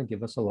that's going to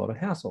give us a lot of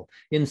hassle.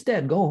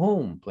 Instead, go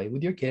home, play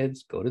with your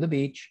kids, go to the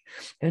beach,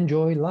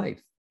 enjoy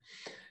life,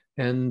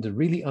 and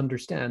really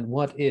understand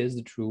what is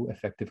the true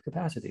effective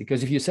capacity.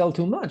 Because if you sell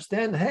too much,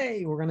 then,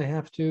 hey, we're going to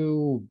have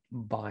to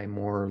buy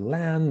more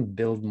land,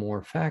 build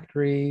more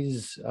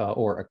factories,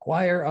 or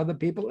acquire other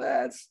people.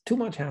 That's too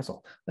much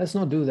hassle. Let's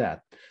not do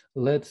that.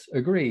 Let's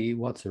agree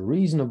what's a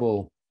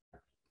reasonable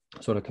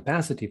sort of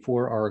capacity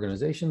for our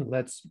organization.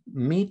 Let's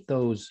meet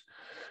those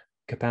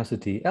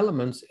capacity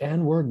elements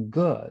and we're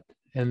good.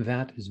 And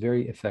that is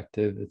very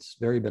effective. It's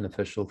very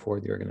beneficial for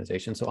the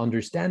organization. So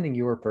understanding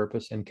your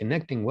purpose and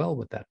connecting well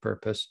with that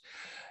purpose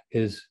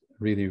is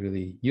really,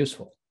 really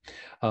useful.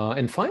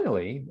 And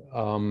finally,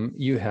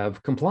 you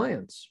have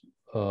compliance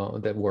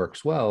that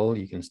works well.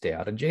 You can stay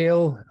out of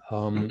jail.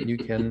 You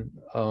can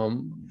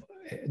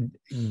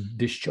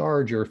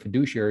discharge your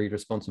fiduciary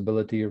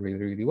responsibility really,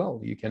 really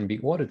well. You can be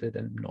audited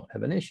and not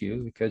have an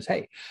issue because,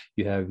 hey,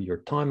 you have your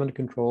time under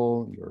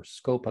control, your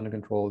scope under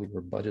control,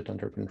 your budget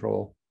under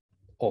control,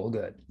 all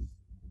good.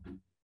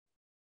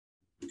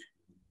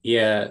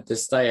 Yeah, to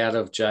stay out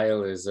of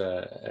jail is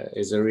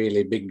a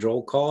really big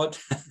draw card.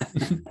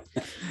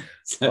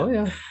 Oh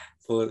yeah,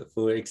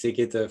 for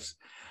executives.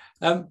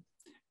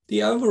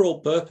 The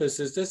overall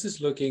purpose is this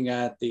is looking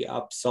at the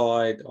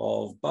upside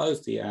of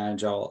both the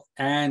Agile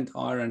and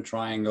Iron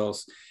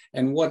Triangles,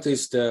 and what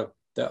is the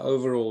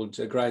overall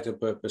greater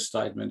purpose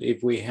statement.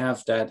 If we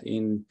have that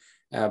in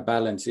our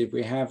balance, if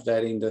we have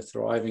that in the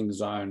thriving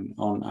zone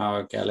on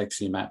our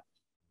galaxy map.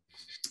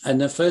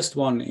 And the first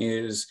one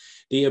is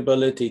the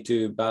ability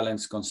to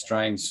balance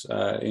constraints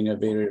in a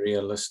very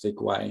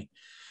realistic way.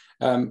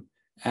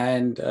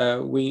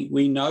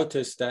 We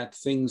notice that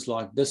things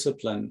like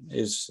discipline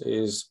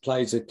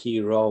plays a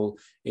key role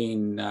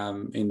in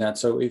that.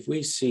 So if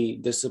we see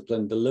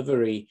discipline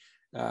delivery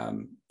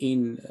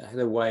in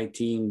the way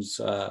teams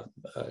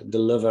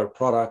deliver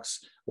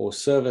products or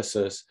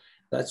services,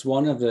 that's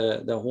one of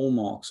the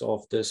hallmarks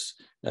of this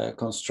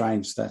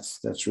constraints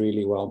that's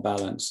really well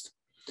balanced.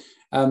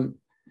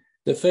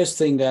 The first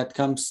thing that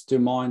comes to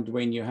mind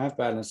when you have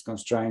balanced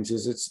constraints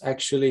is it's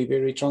actually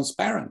very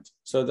transparent.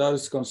 So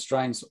those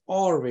constraints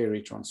are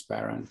very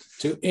transparent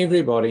to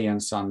everybody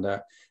in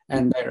Sunder,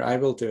 and they're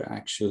able to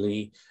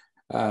actually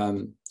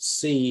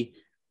see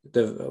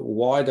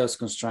why those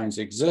constraints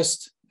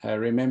exist.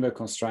 Remember,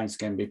 constraints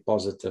can be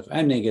positive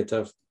and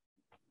negative,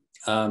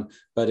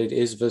 but it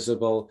is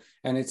visible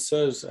and it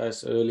serves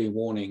as early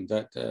warning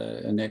that,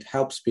 and it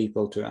helps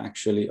people to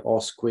actually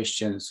ask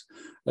questions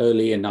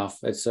early enough.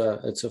 It's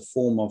a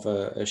form of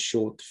a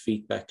short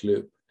feedback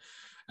loop.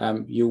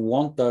 You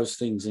want those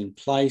things in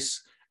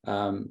place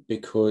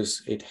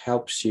because it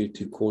helps you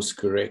to course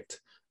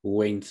correct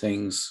when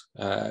things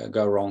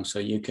go wrong. So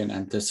you can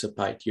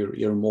anticipate,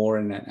 you're more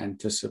in an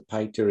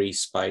anticipatory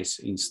space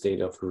instead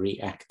of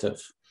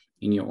reactive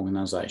in your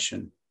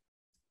organization.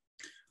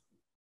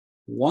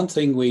 One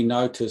thing we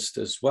noticed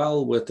as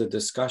well with the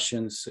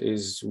discussions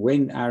is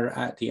when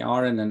the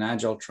iron and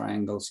agile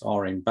triangles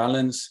are in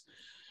balance,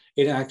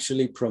 it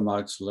actually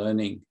promotes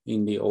learning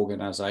in the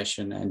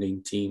organization and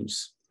in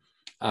teams.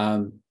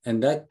 And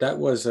that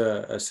was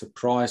a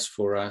surprise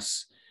for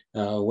us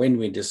when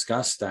we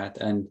discussed that.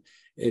 And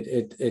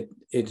it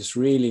is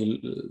really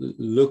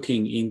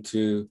looking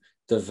into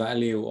the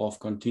value of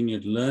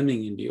continued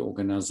learning in the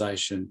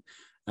organization.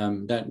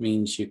 That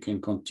means you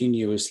can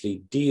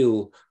continuously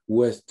deal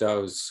with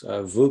those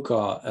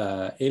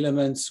VUCA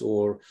elements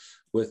or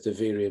with the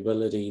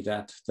variability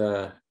that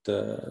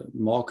the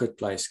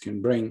marketplace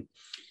can bring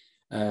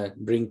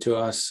to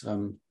us.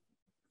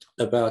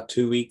 About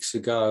 2 weeks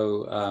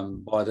ago,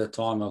 by the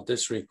time of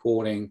this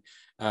recording,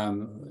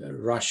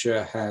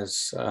 Russia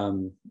has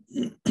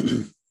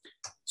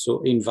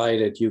so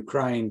invaded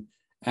Ukraine,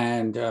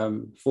 and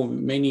for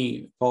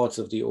many parts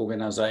of the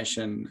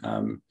organization,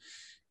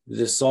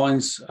 the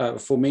signs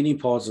for many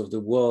parts of the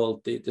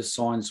world, the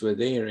signs were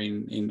there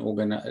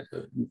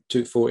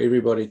for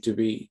everybody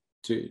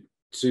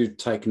to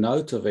take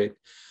note of it.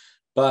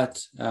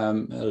 But a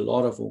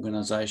lot of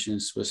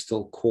organizations were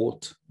still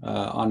caught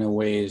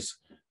unawares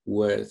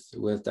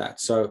with that.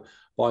 So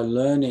by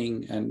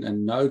learning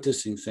and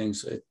noticing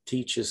things, it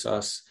teaches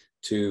us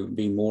to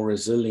be more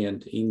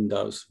resilient in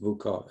those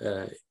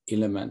VUCA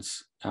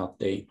elements out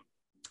there.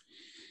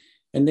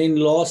 And then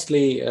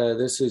lastly,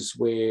 this is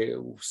where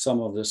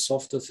some of the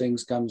softer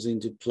things comes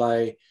into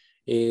play,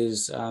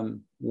 is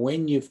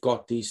when you've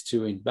got these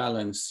two in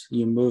balance,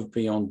 you move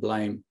beyond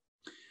blame.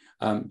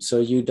 So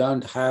you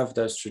don't have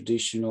those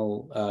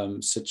traditional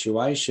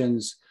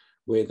situations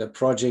where the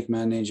project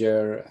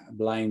manager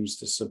blames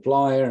the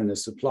supplier and the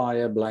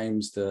supplier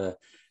blames the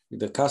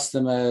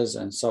customers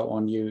and so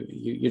on.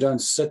 You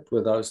don't sit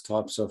with those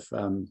types of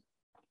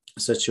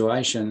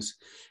situations.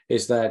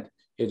 Is that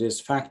it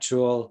is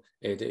factual,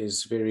 it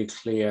is very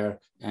clear,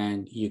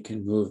 and you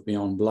can move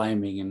beyond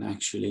blaming and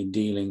actually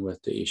dealing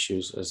with the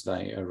issues as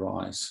they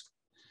arise.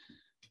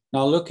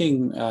 Now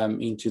looking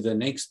into the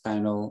next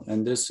panel,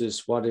 and this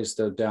is what is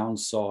the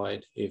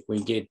downside if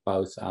we get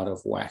both out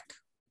of whack.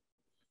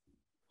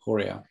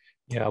 Horia.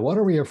 Yeah, what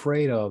are we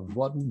afraid of?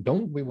 What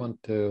don't we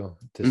want to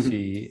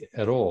see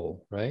at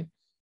all, right?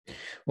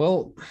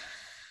 Well,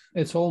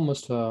 it's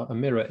almost a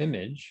mirror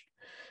image,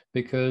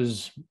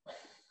 because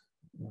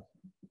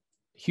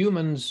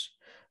humans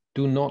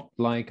do not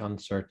like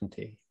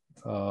uncertainty.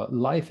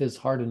 Life is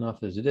hard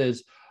enough as it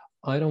is.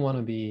 I don't want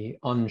to be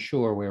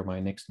unsure where my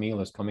next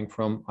meal is coming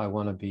from. I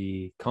want to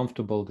be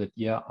comfortable that,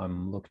 yeah,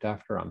 I'm looked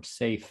after, I'm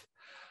safe,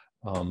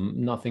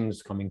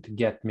 nothing's coming to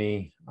get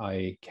me.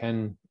 I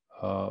can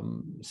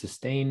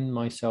sustain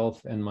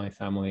myself and my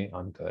family,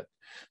 I'm good.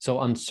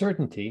 So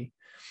uncertainty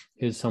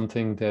is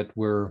something that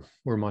we're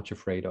much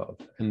afraid of.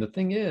 And the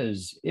thing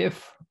is,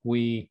 if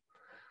we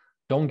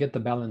don't get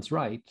the balance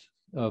right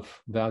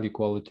of value,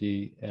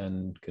 quality,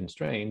 and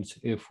constraints,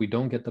 if we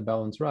don't get the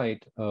balance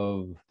right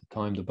of the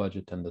time, the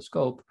budget, and the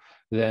scope,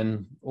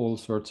 then all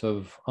sorts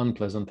of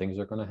unpleasant things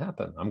are going to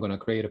happen. I'm going to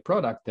create a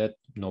product that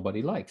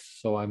nobody likes.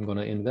 So I'm going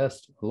to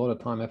invest a lot of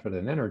time, effort,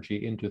 and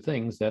energy into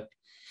things that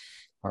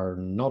are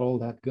not all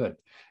that good.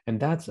 And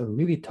that's a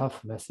really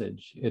tough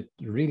message. It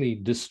really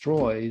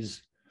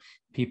destroys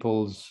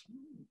people's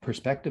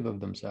perspective of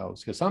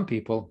themselves, because some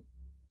people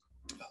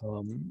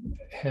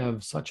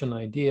have such an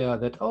idea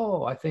that,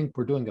 oh, I think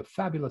we're doing a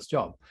fabulous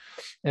job.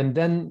 And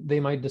then they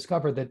might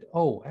discover that,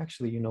 oh,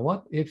 actually, you know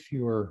what? If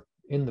you're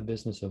in the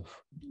business of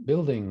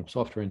building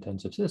software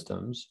intensive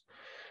systems,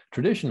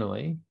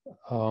 traditionally,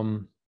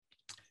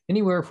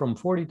 anywhere from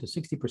 40 to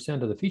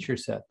 60% of the feature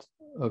set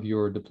of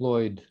your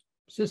deployed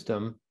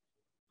system,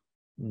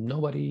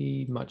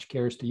 nobody much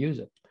cares to use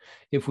it.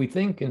 If we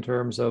think in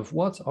terms of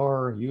what's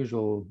our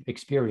usual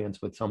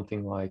experience with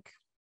something like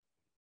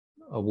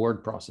a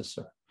word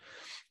processor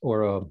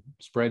or a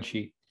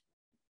spreadsheet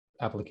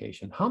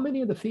application, how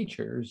many of the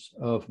features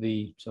of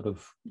the sort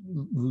of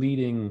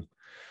leading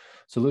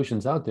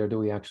solutions out there do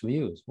we actually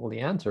use? Well, the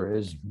answer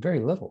is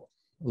very little.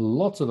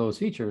 Lots of those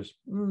features,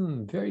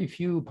 very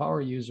few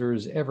power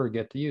users ever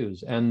get to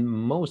use, and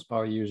most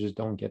power users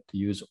don't get to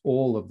use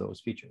all of those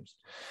features.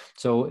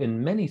 So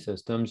in many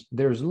systems,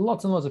 there's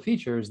lots and lots of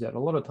features that a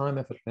lot of time,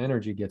 effort, and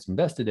energy gets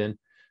invested in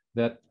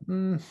that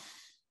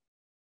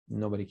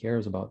nobody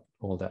cares about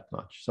all that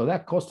much. So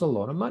that costs a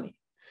lot of money.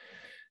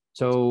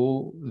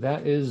 So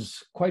that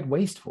is quite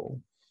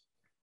wasteful.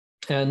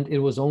 And it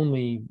was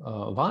only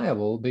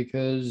viable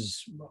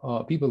because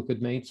people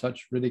could make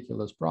such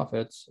ridiculous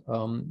profits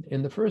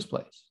in the first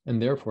place.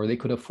 And therefore, they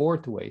could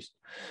afford to waste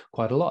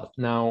quite a lot.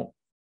 Now,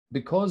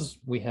 because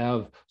we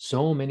have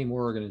so many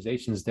more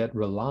organizations that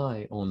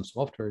rely on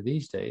software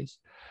these days,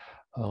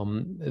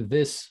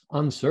 this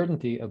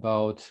uncertainty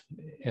about,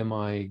 am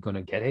I going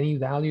to get any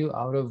value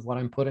out of what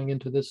I'm putting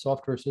into this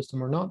software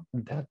system or not,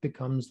 that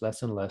becomes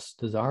less and less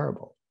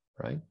desirable,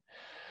 right?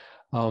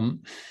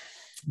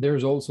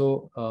 There's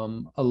also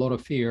a lot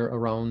of fear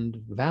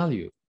around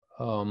value.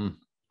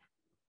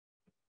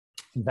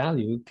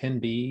 Value can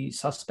be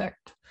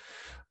suspect.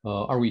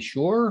 Are we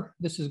sure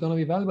this is going to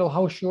be valuable?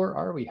 How sure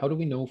are we? How do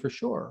we know for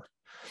sure?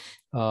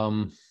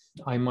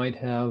 I might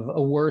have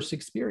a worse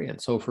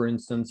experience. So for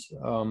instance,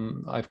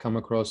 I've come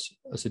across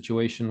a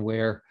situation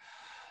where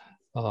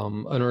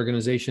an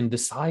organization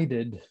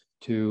decided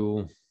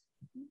to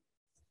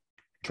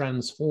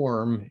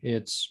transform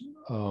its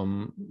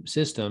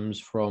systems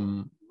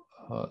from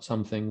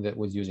something that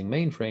was using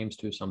mainframes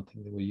to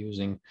something that was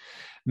using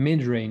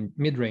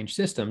mid-range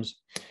systems.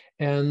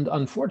 And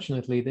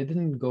unfortunately, they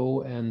didn't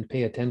go and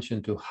pay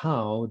attention to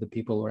how the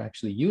people were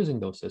actually using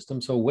those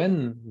systems. So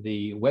when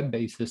the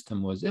web-based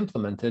system was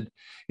implemented,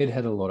 it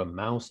had a lot of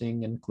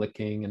mousing and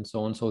clicking and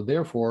so on. So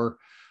therefore,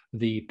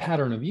 the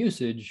pattern of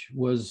usage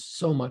was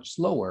so much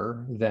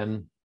slower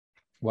than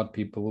what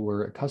people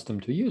were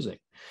accustomed to using.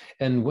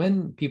 And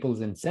when people's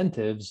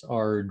incentives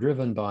are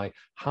driven by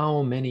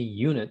how many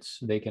units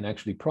they can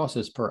actually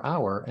process per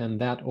hour,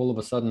 and that all of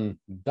a sudden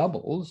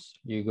doubles,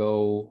 you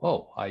go,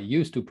 oh, I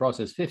used to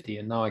process 50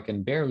 and now I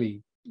can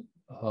barely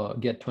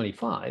get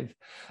 25.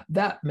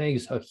 That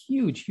makes a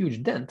huge,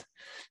 huge dent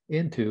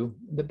into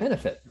the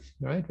benefit,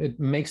 right? It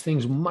makes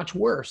things much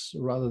worse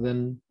rather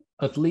than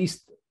at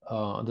least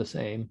the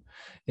same,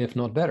 if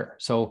not better.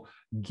 So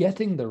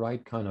getting the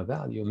right kind of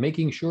value,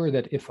 making sure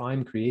that if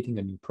I'm creating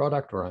a new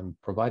product or I'm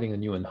providing a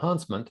new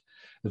enhancement,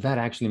 that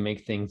actually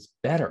make things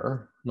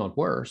better, not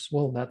worse,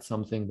 well, that's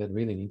something that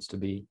really needs to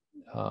be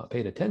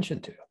paid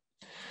attention to.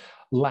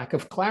 Lack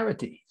of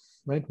clarity,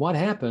 right? What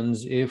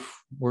happens if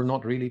we're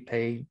not really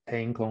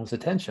paying close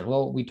attention?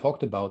 Well, we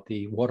talked about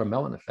the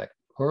watermelon effect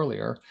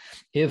earlier.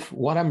 If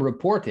what I'm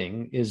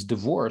reporting is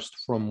divorced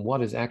from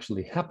what is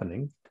actually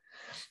happening,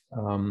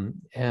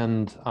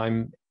 and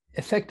I'm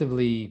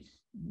effectively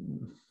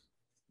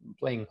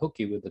playing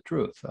hooky with the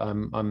truth,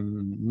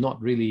 I'm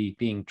not really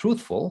being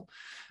truthful,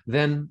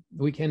 then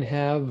we can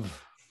have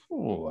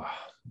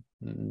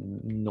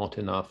not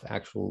enough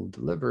actual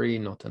delivery,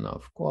 not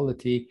enough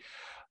quality.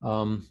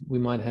 We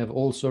might have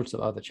all sorts of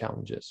other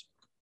challenges.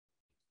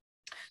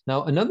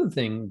 Now, another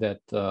thing that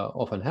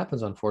often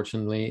happens,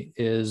 unfortunately,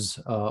 is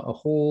a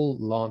whole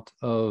lot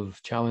of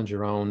challenge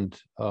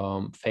around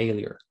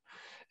failure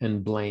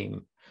and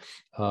blame.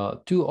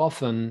 Too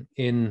often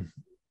in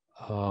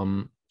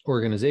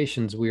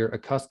organizations, we are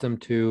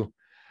accustomed to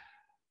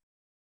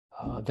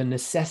the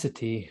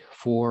necessity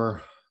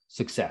for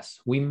success.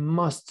 We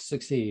must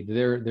succeed.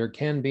 There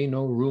can be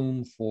no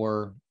room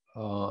for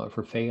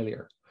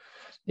failure.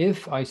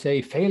 If I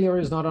say failure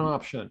is not an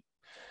option,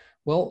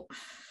 well,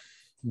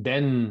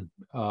 then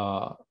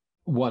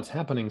what's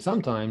happening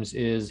sometimes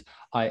is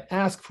I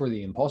ask for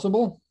the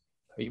impossible.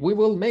 We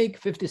will make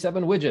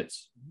 57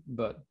 widgets,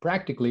 but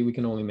practically we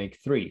can only make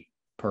 3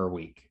 per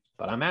week.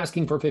 But I'm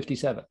asking for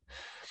 57.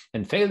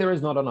 And failure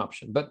is not an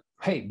option. But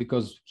hey,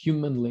 because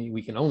humanly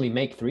we can only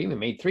make 3, we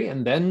made 3,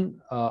 and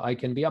then I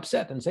can be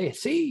upset and say,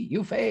 see,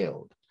 you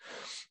failed.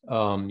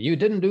 You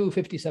didn't do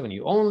 57,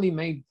 you only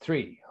made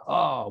 3.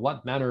 Oh,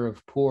 what manner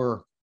of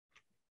poor,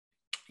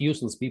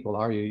 useless people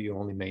are you? You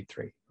only made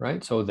 3,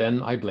 right? So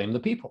then I blame the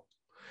people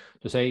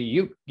to say,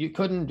 you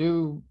couldn't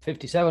do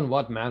 57.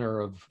 What manner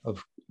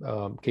of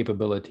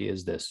capability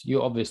is this?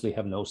 You obviously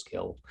have no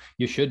skill.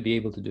 You should be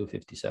able to do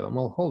 57.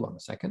 Well, hold on a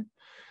second.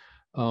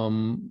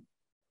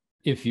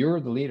 If you're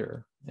the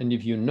leader and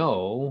if you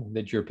know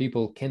that your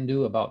people can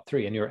do about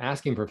 3 and you're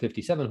asking for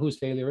 57, whose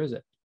failure is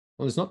it?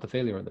 Well, it's not the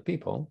failure of the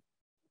people,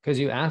 because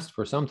you asked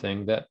for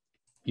something that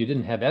you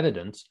didn't have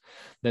evidence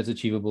that's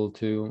achievable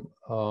to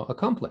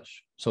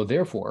accomplish. So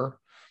therefore,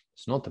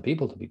 it's not the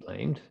people to be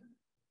blamed.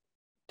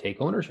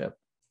 Take ownership.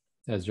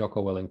 As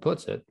Jocko Willink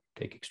puts it,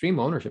 take extreme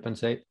ownership and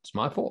say, it's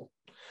my fault.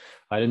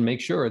 I didn't make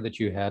sure that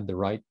you had the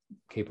right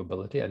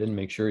capability. I didn't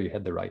make sure you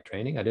had the right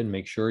training. I didn't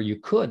make sure you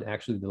could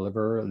actually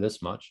deliver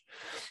this much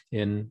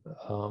in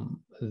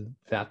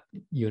that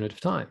unit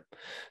of time.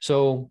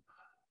 So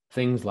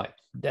things like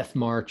death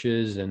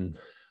marches and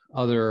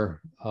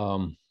other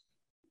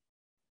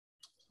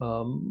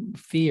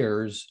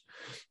fears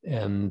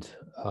and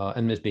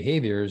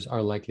misbehaviors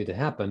are likely to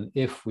happen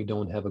if we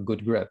don't have a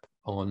good grip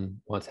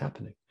on what's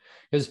happening.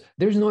 Because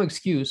there's no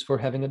excuse for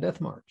having a death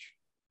march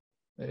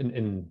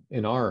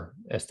in our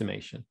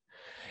estimation.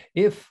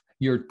 If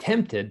you're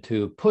tempted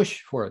to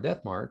push for a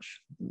death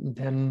march,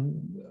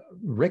 then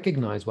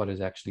recognize what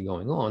is actually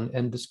going on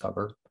and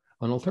discover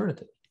an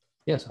alternative.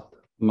 Yes, Aldo.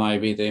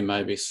 Maybe there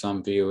may be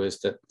some viewers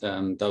that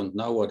don't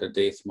know what a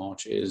death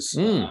march is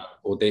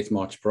or death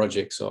march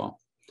projects are.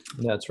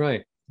 That's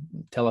right.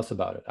 Tell us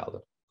about it,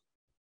 Aldo.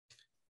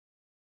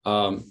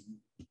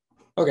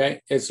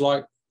 Okay, it's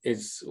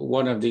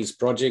one of these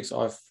projects.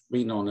 I've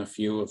been on a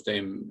few of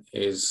them.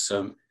 Is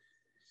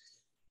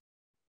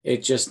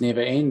it just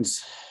never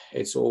ends.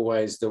 It's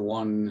always the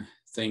one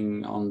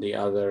thing on the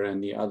other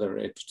and the other.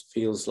 It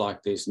feels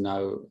like there's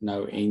no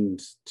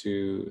end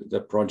to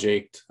the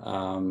project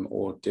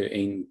or to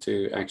end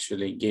to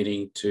actually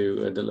getting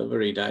to a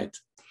delivery date.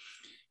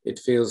 It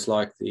feels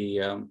like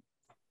the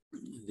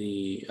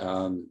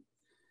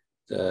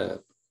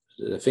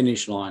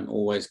finish line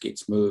always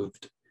gets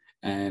moved,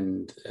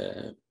 and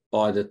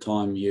by the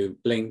time you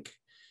blink,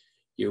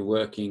 you're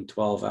working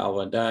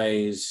 12-hour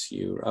days,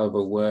 you're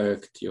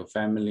overworked, your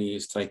family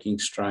is taking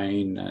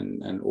strain,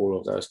 and all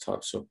of those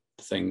types of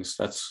things.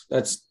 That's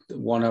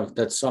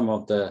some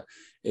of the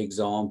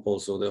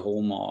examples or the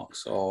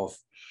hallmarks of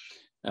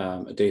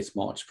death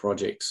march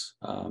projects.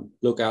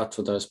 Look out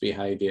for those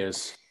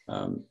behaviors,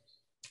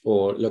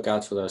 or look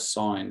out for those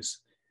signs.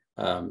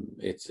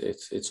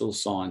 It's all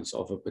signs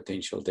of a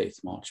potential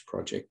death march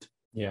project.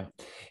 Yeah.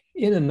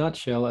 In a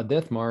nutshell, a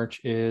death march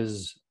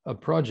is a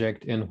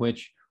project in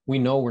which we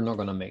know we're not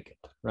going to make it,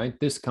 right?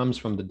 This comes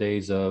from the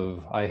days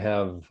of, I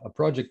have a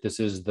project, this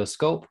is the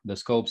scope. The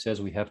scope says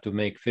we have to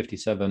make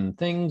 57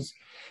 things,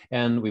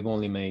 and we've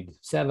only made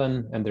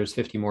 7, and there's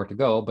 50 more to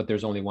go, but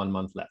there's only 1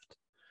 month left.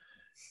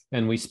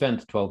 And we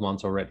spent 12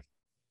 months already.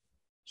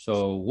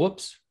 So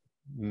whoops,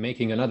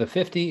 making another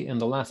 50 in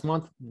the last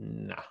month?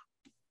 Nah.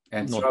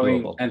 And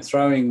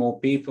throwing more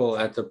people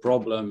at the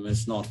problem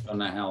is not going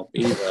to help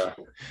either,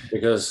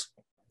 because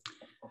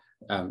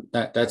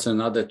that's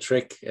another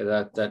trick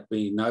that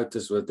we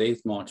notice with death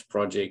march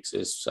projects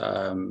is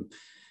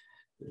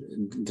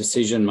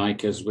decision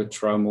makers would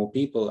throw more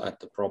people at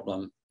the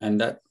problem, and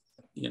that,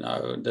 you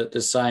know,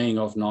 the saying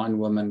of 9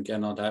 women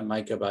cannot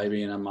make a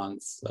baby in a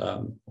month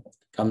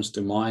comes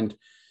to mind.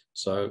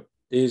 So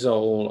these are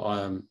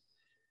all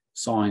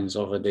signs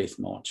of a death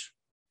march.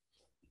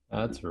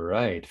 That's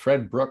right.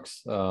 Fred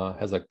Brooks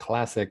has a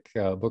classic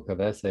book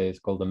of essays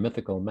called The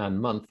Mythical Man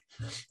Month.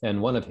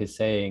 And one of his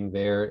saying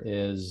there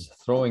is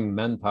throwing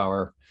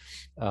manpower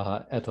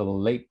at a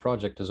late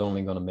project is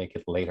only going to make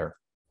it later.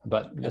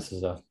 But this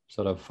is a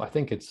sort of, I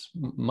think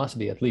must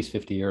be at least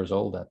 50 years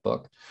old, that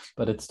book,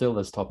 but it's still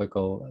as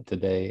topical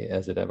today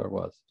as it ever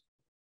was.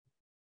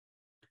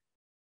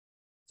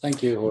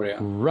 Thank you, Horia.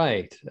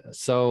 Right.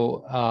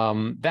 So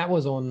that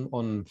was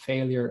on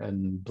failure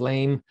and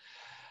blame.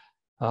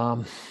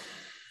 Brené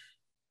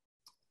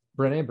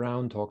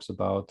Brown talks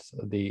about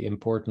the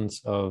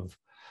importance of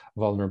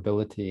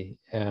vulnerability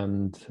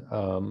and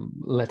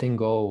letting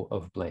go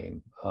of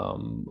blame.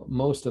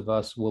 Most of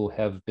us will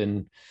have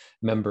been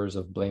members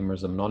of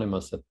Blamers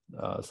Anonymous at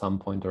some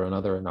point or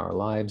another in our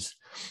lives.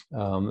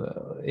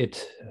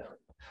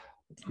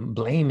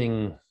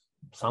 Blaming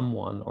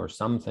someone or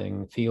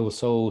something feels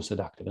so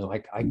seductive.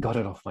 Like, I got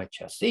it off my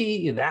chest.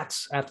 See,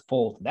 that's at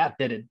fault. That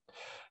did it.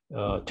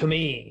 To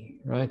me,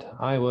 right?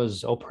 I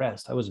was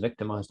oppressed. I was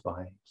victimized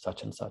by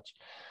such and such.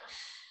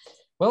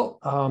 Well,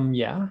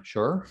 yeah,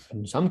 sure.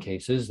 In some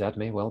cases, that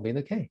may well be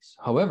the case.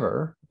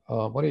 However,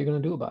 what are you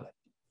going to do about it?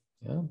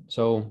 Yeah.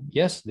 So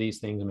yes, these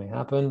things may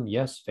happen.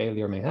 Yes,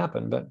 failure may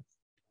happen. But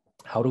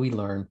how do we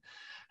learn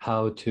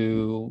how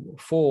to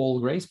fall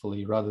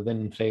gracefully rather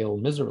than fail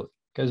miserably?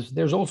 Because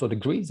there's also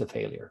degrees of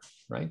failure,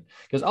 right?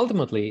 Because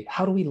ultimately,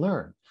 how do we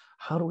learn?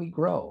 How do we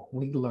grow?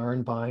 We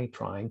learn by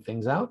trying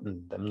things out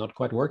and them not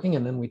quite working,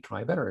 and then we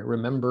try better.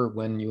 Remember,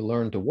 when you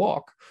learn to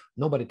walk,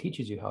 nobody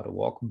teaches you how to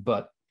walk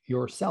but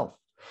yourself.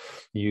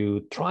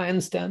 You try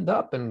and stand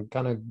up and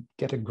kind of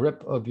get a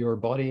grip of your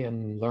body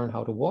and learn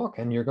how to walk,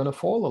 and you're going to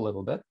fall a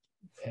little bit,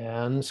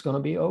 and it's going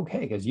to be okay,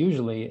 because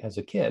usually as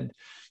a kid,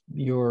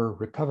 you're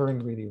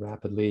recovering really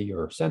rapidly,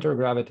 your center of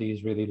gravity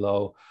is really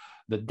low.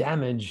 The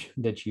damage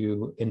that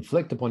you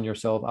inflict upon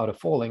yourself out of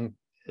falling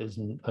is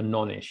a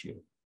non-issue.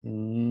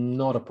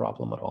 Not a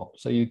problem at all.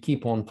 So you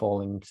keep on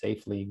falling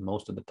safely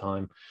most of the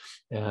time,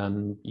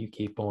 and you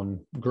keep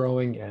on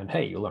growing, and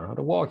hey, you learn how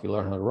to walk, you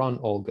learn how to run,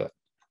 all good.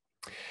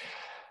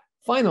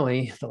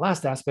 Finally, the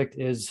last aspect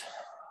is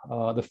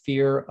the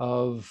fear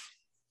of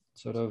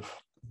sort of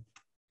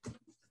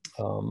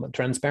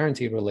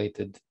transparency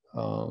related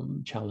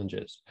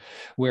challenges,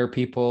 where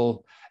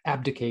people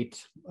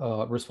abdicate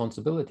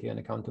responsibility and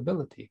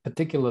accountability,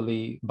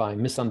 particularly by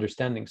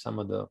misunderstanding some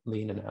of the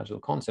lean and agile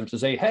concepts, to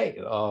say,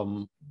 hey,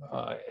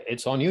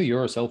 it's on you,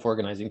 you're a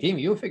self-organizing team,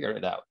 you figure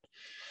it out.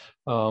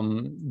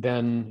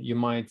 Then you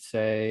might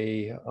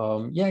say,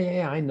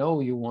 yeah, I know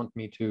you want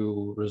me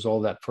to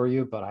resolve that for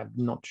you, but I'm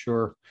not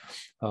sure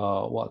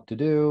what to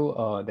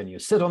do. Then you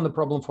sit on the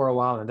problem for a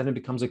while, and then it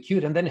becomes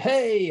acute, and then,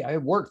 hey, I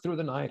worked through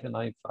the night and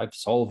I've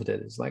solved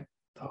it. It's like,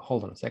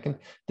 hold on a second,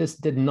 this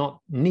did not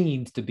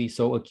need to be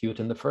so acute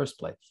in the first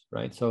place,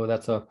 right? So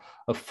that's a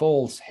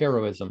false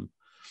heroism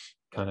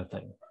kind of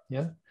thing.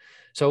 Yeah.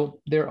 So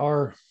there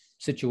are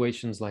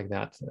situations like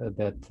that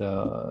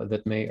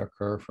that may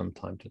occur from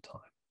time to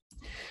time.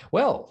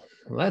 Well,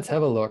 let's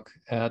have a look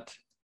at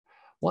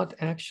what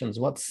actions,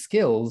 what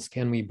skills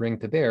can we bring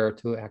to bear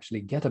to actually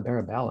get a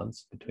better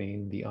balance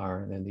between the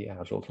iron and the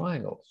agile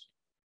triangles.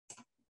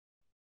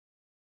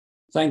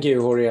 Thank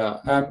you,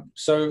 Horia.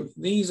 So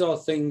these are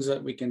things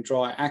that we can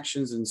try,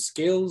 actions and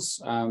skills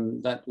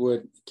that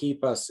would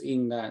keep us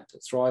in that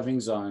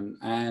thriving zone.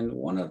 And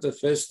one of the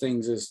first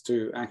things is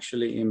to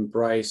actually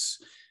embrace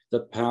the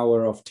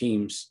power of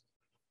teams.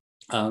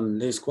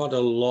 There's quite a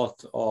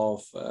lot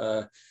of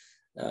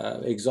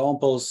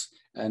examples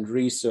and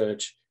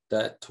research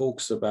that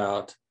talks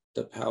about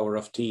the power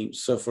of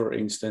teams. So for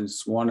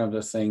instance, one of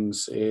the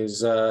things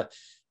is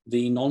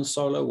the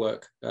non-solo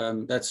work.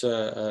 That's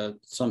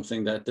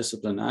something that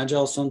Discipline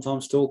Agile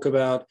sometimes talk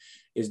about.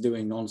 is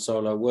doing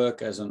non-solo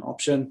work as an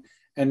option.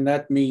 And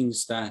that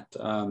means that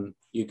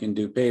you can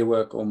do pair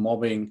work or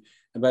mobbing,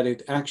 but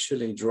it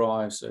actually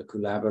drives a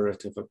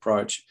collaborative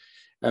approach.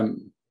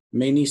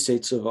 Many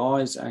sets of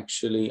eyes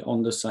actually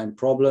on the same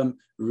problem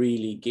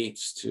really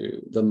gets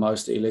to the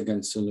most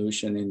elegant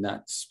solution in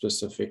that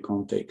specific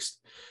context.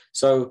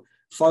 So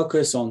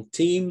focus on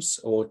teams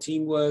or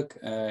teamwork,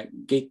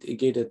 get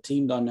a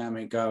team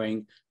dynamic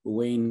going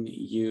when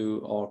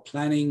you are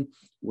planning,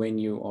 when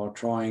you are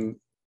trying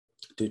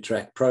to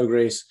track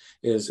progress,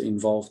 is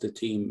involve the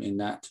team in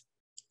that.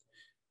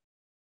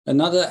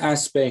 Another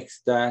aspect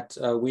that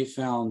we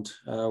found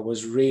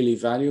was really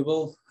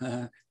valuable,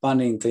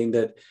 pun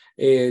intended,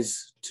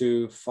 is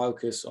to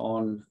focus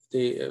on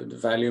the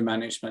value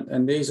management.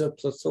 And there's a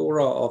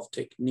plethora of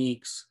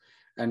techniques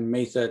and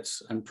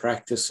methods and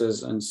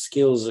practices and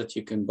skills that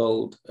you can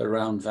build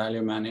around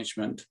value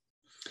management.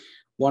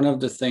 One of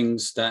the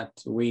things that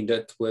we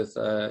did with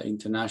an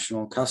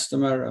international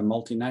customer, a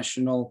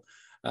multinational,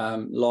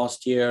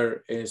 last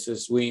year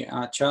is we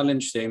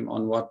challenged them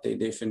on what their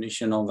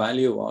definition of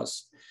value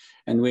was.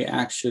 And we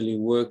actually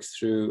worked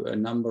through a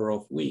number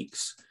of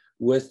weeks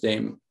with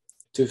them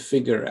to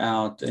figure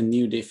out a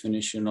new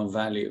definition of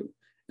value.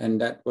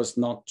 And that was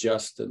not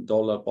just the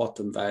dollar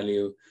bottom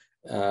value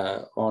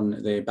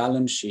on their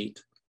balance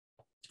sheet.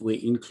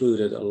 We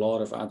included a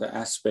lot of other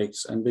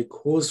aspects. And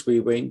because we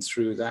went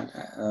through that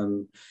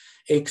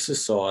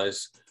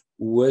exercise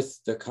with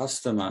the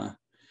customer,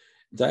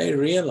 they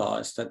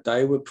realized that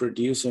they were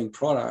producing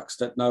products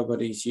that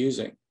nobody's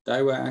using.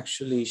 They were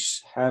actually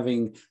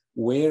having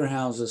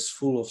warehouses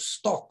full of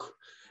stock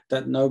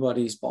that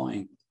nobody's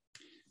buying,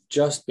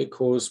 just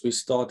because we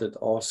started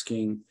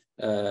asking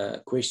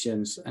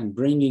questions and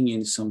bringing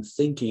in some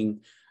thinking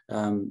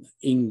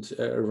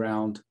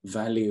around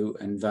value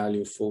and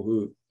value for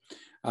who.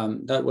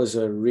 That was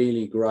a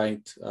really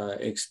great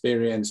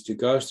experience to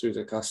go through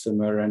the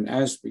customer. And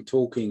as we're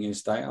talking,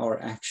 is they are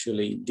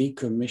actually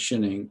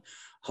decommissioning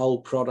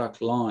whole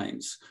product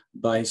lines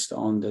based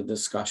on the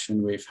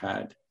discussion we've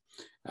had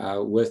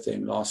with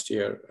them last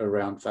year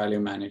around value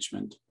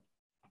management.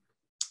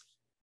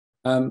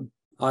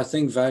 I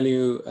think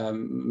value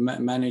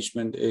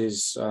management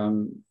is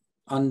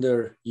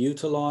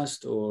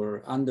underutilized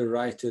or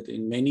underrated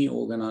in many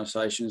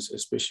organizations,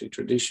 especially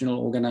traditional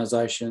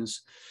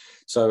organizations.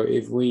 So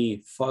if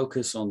we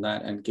focus on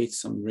that and get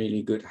some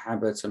really good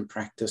habits and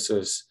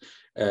practices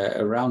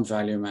around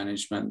value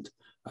management,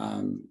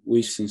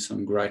 we've seen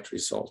some great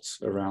results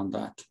around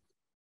that.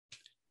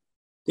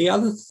 The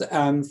other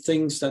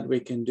things that we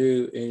can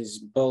do is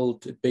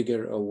build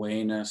bigger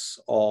awareness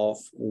of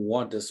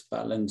what does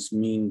balance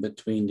mean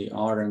between the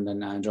R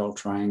and Agile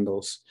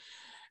triangles.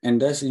 And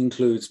this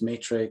includes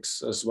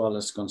metrics as well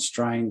as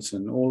constraints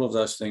and all of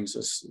those things.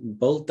 Is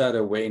build that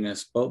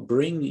awareness, but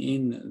bring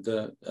in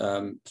the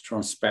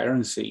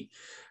transparency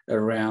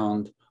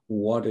around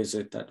what is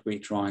it that we're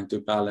trying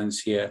to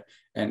balance here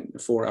and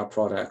for our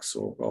products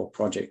or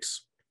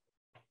projects.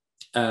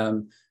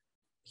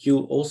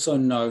 You'll also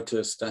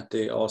notice that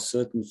there are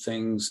certain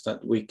things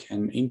that we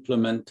can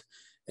implement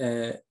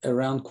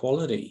around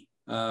quality.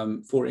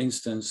 For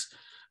instance,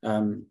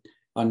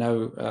 I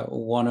know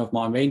one of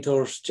my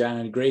mentors,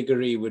 Janet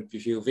Gregory, would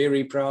feel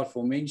very proud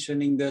for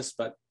mentioning this,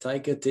 but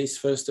take a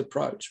test-first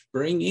approach.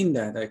 Bring in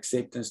that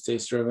acceptance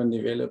test-driven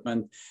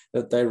development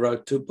that they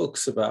wrote 2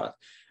 books about.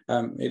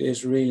 It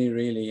is really,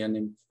 really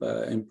an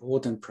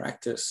important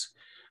practice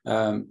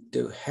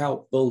to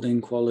help build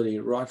in quality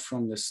right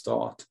from the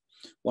start.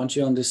 Once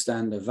you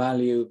understand the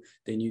value,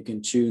 then you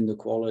can tune the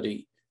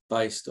quality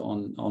based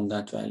on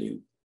that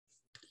value.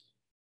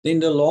 Then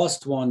the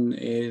last one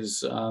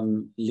is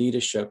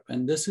leadership.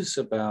 And this is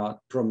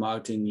about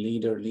promoting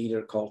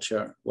leader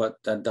culture, what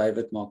that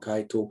David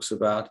Marquet talks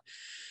about.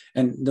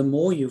 And the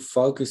more you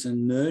focus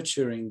on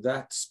nurturing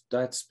that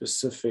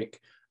specific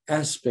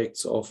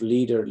aspects of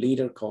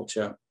leader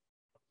culture,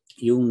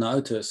 you'll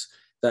notice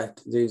that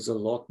there's a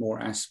lot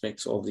more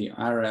aspects of the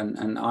RM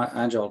and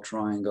Agile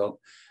triangle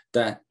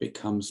that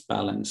becomes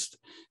balanced.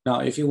 Now,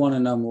 if you want to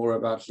know more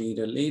about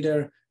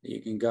leader, you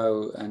can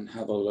go and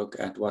have a look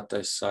at what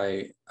they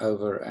say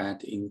over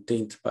at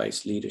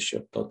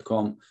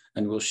intentbasedleadership.com,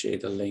 and we'll share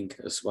the link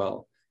as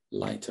well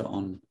later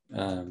on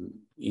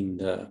in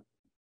the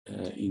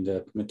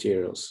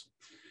materials.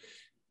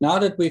 Now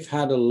that we've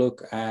had a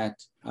look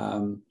at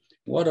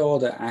what are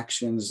the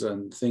actions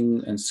and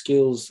things and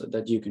skills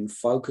that you can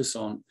focus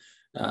on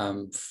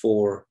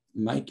for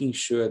making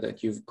sure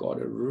that you've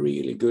got a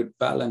really good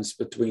balance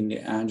between the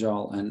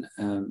Agile and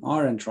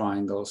RM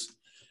triangles,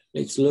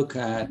 let's look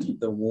at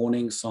the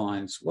warning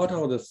signs. What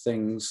are the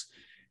things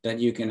that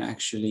you can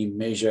actually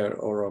measure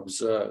or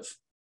observe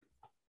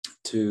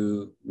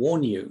to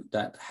warn you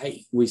that,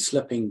 hey, we're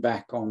slipping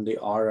back on the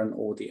RM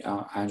or the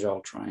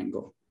Agile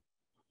triangle?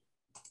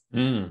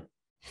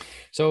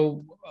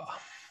 So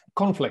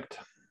conflict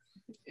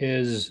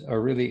is a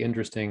really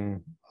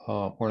interesting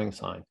warning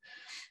sign.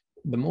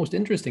 The most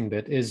interesting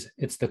bit is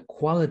it's the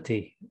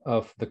quality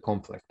of the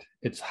conflict.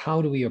 It's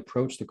how do we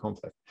approach the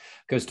conflict?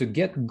 Because to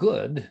get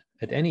good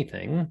at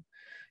anything,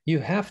 you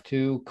have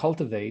to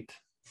cultivate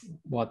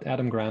what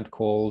Adam Grant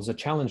calls a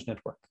challenge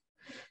network.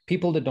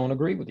 People that don't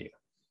agree with you.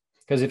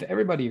 Because if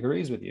everybody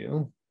agrees with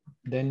you,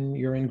 then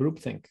you're in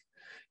groupthink.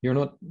 You're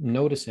not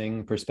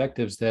noticing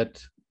perspectives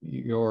that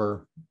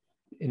your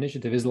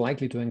initiative is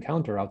likely to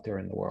encounter out there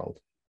in the world.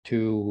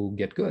 To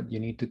get good, you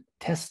need to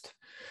test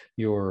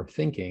your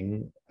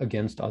thinking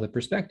against other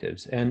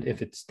perspectives. And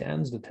if it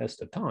stands the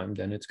test of time,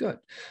 then it's good.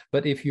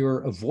 But if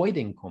you're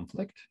avoiding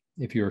conflict,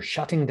 if you're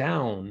shutting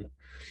down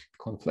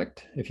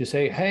conflict, if you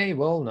say, hey,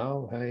 well,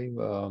 no, hey,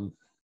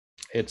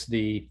 it's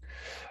the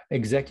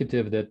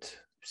executive that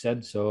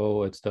said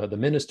so, it's the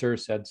minister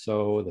said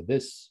so, that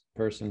this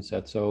person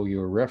said so,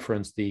 you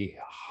reference the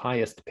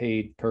highest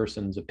paid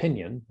person's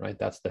opinion, right?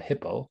 That's the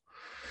hippo.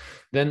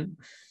 Then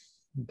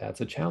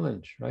that's a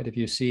challenge, right? If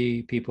you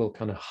see people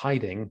kind of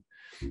hiding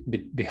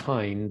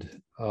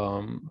behind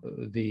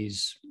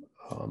these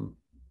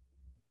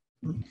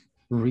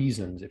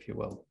reasons, if you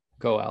will.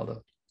 Go,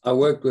 Aldo. I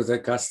worked with a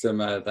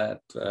customer that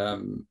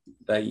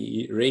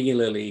they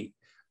regularly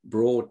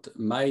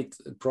made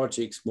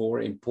projects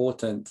more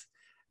important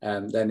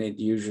than it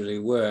usually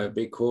were,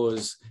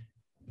 because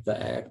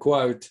the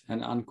quote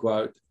and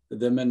unquote,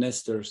 the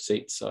minister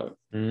said so.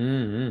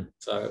 Mm-hmm.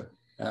 So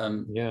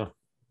yeah,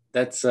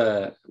 that's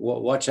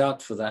watch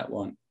out for that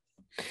one.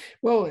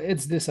 Well,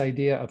 it's this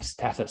idea of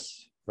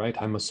status,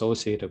 right? I'm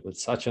associated with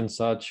such and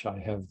such. I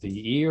have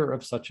the ear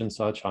of such and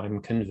such. I'm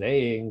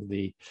conveying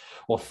the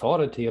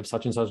authority of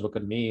such and such. Look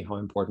at me, how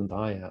important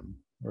I am,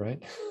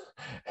 right?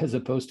 As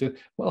opposed to,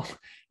 well,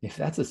 if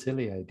that's a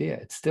silly idea,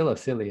 it's still a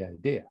silly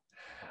idea.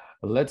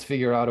 Let's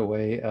figure out a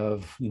way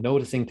of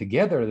noticing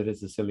together that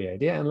it's a silly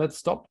idea, and let's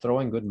stop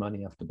throwing good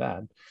money after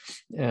bad,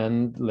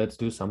 and let's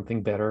do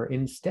something better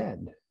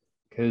instead.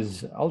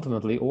 Because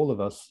ultimately, all of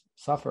us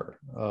suffer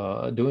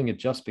doing it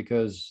just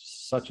because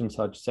such and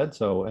such said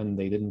so, and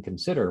they didn't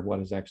consider what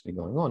is actually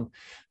going on.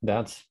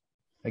 That's,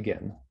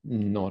 again,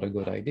 not a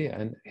good idea.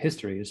 And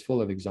history is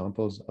full of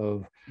examples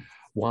of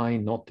why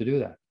not to do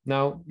that.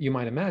 Now, you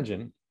might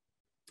imagine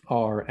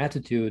our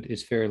attitude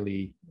is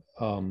fairly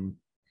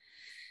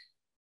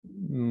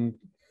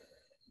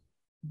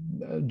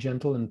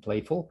gentle and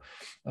playful.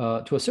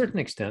 To a certain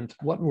extent,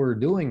 what we're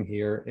doing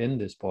here in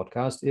this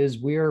podcast is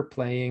we're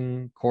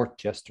playing court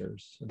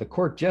jesters. The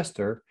court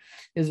jester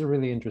is a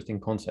really interesting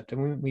concept,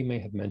 and we may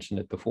have mentioned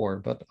it before,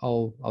 but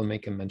I'll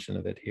make a mention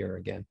of it here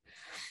again.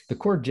 The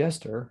court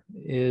jester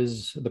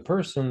is the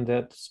person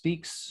that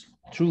speaks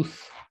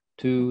truth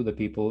to the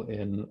people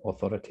in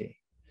authority.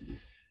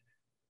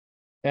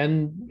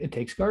 And it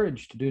takes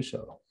courage to do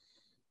so.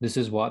 This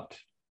is what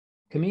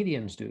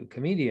comedians do.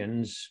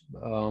 Comedians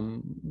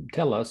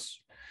tell us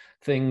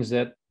things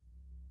that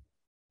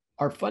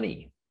are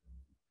funny.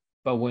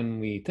 But when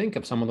we think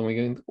of some of them, we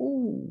go,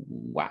 oh,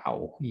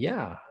 wow,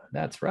 yeah,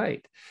 that's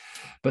right.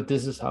 But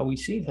this is how we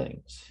see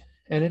things.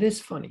 And it is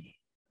funny.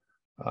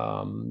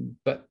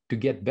 But to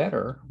get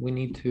better, we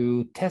need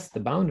to test the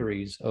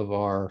boundaries of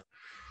our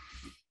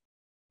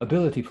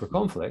ability for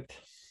conflict.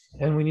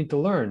 And we need to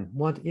learn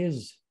what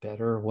is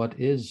better, what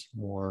is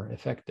more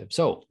effective.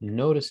 So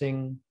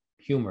noticing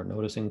humor,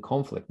 noticing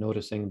conflict,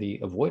 noticing the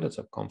avoidance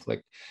of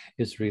conflict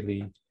is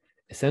really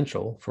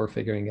essential for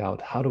figuring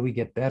out how do we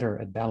get better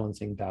at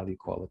balancing value,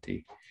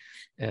 quality,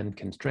 and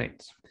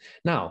constraints.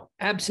 Now,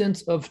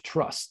 absence of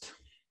trust.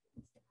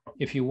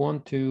 If you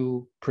want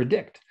to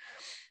predict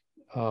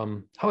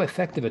how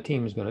effective a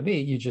team is going to be,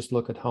 you just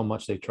look at how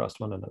much they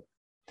trust one another.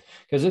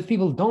 Because if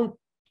people don't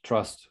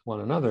trust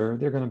one another,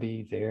 they're going to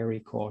be very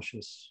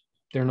cautious.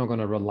 They're not going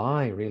to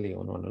rely really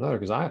on one another,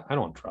 because I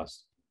don't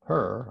trust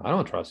her, I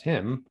don't trust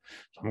him,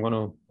 so I'm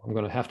going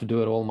to have to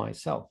do it all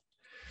myself.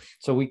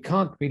 So we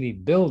can't really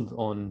build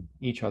on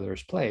each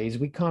other's plays.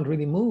 We can't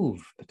really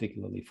move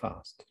particularly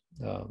fast.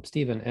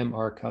 Stephen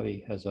M.R.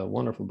 Covey has a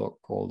wonderful book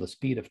called The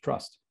Speed of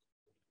Trust.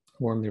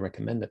 Warmly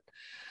recommend it.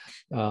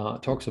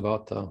 Talks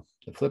about the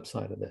flip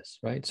side of this,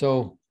 right?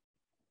 So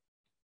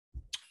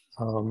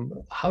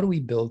how do we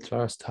build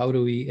trust? How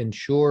do we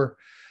ensure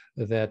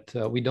that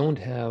we don't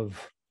have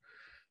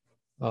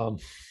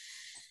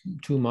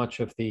too much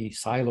of the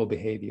silo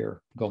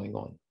behavior going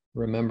on?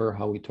 Remember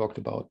how we talked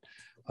about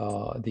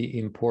the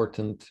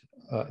importance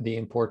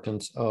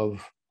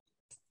of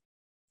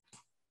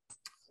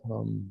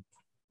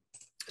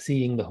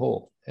seeing the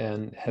whole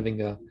and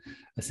having a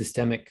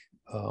systemic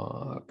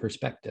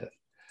perspective.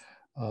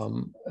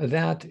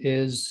 That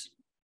is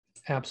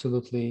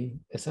absolutely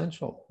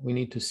essential. We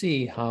need to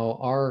see how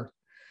our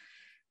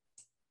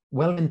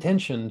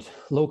well-intentioned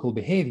local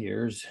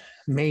behaviors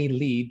may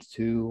lead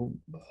to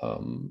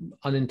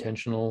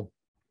unintentional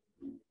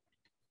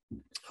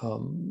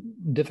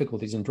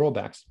difficulties and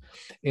drawbacks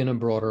in a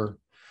broader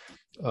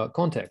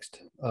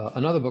context.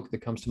 Another book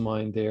that comes to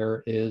mind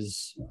there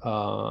is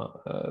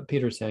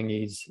Peter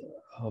Senge's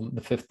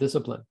The Fifth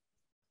Discipline,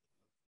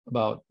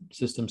 about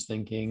systems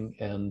thinking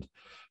and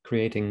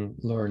creating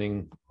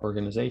learning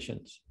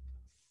organizations.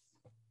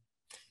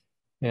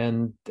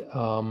 And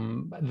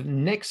the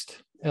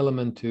next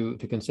element to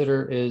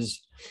consider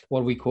is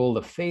what we call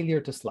the failure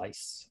to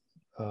slice.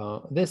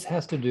 this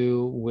has to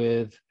do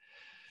with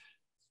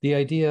the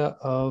idea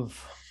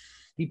of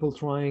people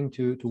trying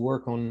to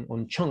work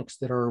on chunks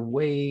that are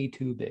way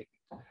too big.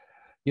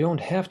 You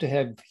don't have to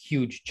have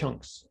huge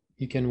chunks.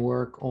 You can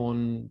work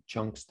on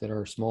chunks that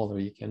are smaller.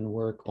 You can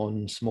work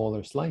on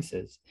smaller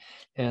slices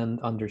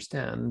and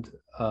understand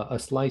a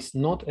slice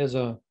not as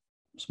a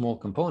small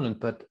component,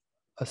 but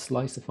a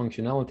slice of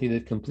functionality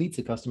that completes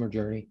a customer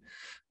journey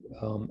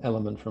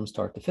element from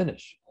start to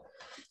finish.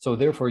 So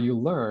therefore, you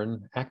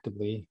learn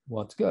actively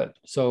what's good.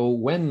 So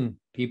when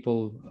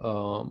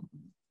people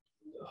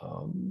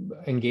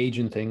engage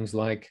in things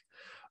like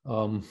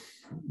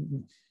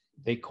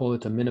they call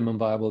it a minimum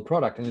viable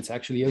product, and it's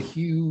actually a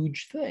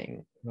huge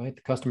thing, right?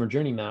 The customer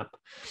journey map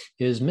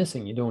is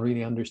missing. You don't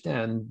really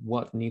understand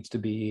what needs to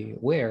be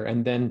where.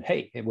 And then,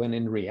 hey, when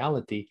in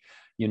reality,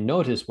 you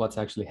notice what's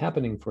actually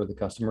happening for the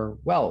customer.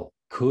 Well,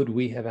 could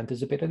we have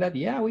anticipated that?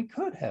 Yeah, we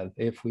could have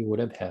if we would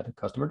have had a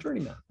customer journey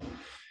map.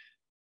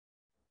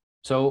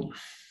 So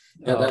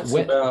yeah,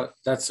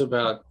 that's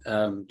about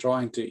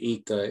trying to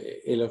eat the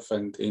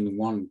elephant in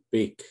one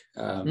big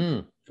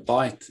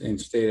bite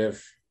instead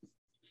of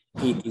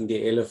eating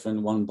the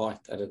elephant one bite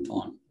at a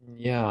time.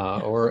 Yeah,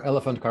 or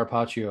elephant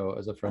carpaccio,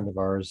 as a friend of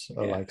ours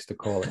likes to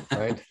call it,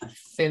 right?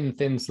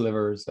 thin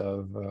slivers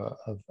of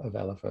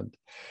elephant.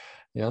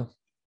 Yeah.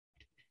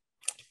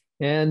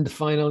 And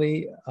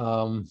finally,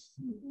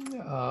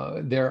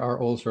 there are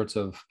all sorts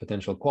of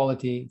potential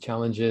quality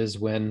challenges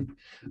when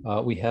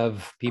we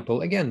have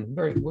people, again,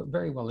 very,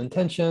 very well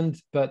intentioned,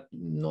 but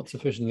not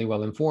sufficiently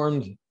well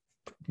informed,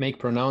 make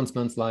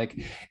pronouncements like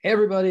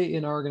everybody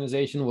in our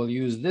organization will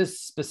use this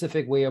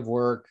specific way of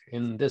work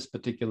in this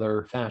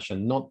particular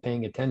fashion, not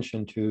paying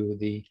attention to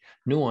the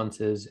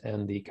nuances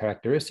and the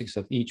characteristics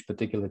of each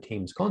particular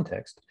team's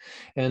context.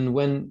 And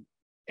when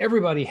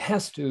everybody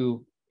has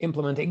to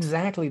implement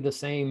exactly the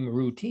same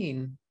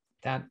routine,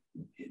 that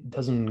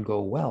doesn't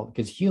go well,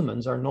 because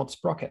humans are not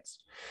sprockets.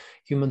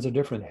 Humans are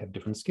different, have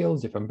different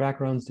skills, different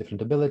backgrounds,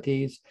 different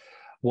abilities.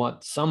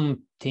 What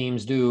some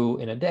teams do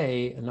in a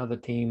day, another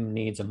team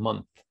needs a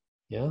month.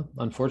 Yeah,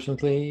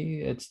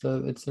 unfortunately, it's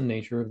the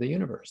nature of the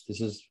universe.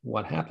 This is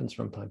what happens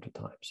from time to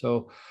time.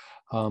 So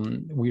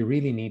we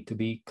really need to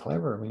be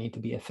clever. We need to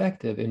be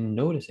effective in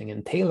noticing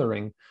and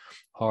tailoring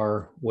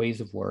our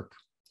ways of work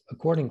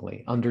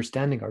accordingly,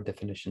 understanding our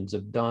definitions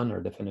of done, our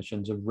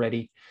definitions of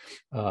ready,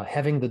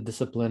 having the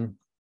discipline,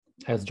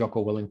 as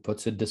Jocko Willing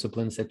puts it,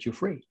 discipline sets you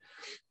free.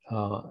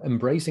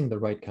 Embracing the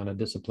right kind of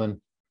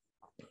discipline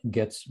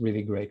gets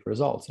really great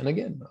results. And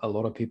again, a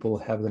lot of people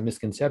have the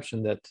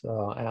misconception that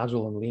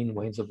agile and lean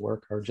ways of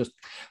work are just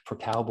for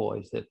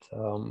cowboys that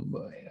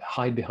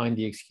hide behind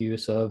the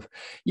excuse of,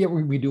 yeah,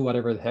 we do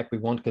whatever the heck we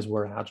want because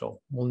we're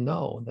agile. Well,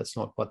 no, that's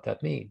not what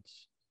that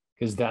means,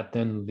 because that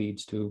then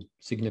leads to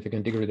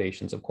significant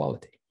degradations of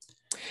quality.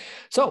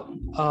 So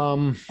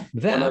one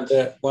of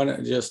the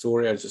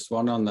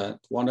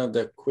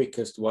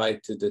quickest way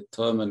to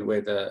determine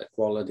whether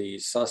quality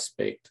is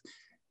suspect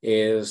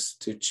is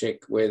to check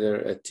whether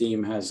a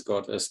team has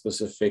got a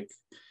specific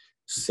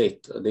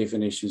set of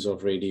definitions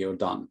of ready or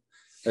done.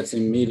 That's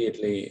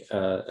immediately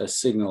a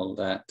signal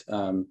that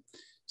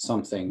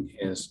something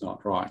is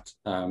not right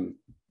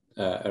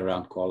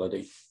around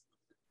quality.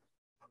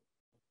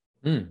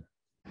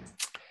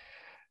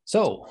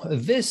 So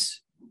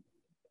this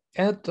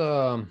at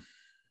a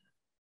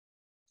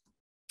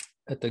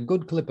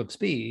good clip of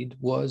speed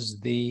was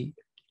the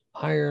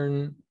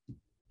iron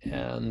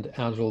and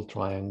agile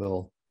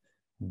triangle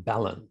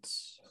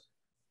balance.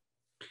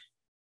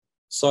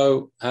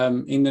 So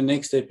in the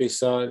next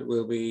episode,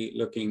 we'll be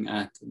looking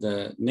at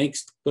the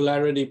next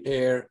polarity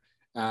pair.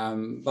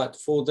 But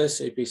for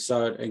this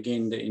episode,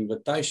 again, the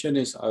invitation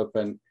is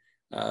open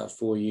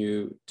for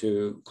you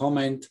to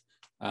comment,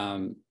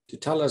 to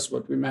tell us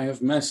what we may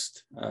have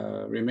missed.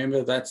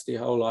 Remember, that's the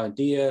whole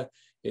idea,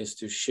 is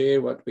to share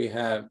what we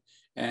have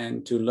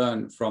and to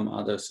learn from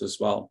others as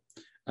well.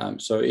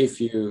 So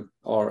if you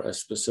are a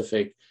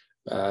specific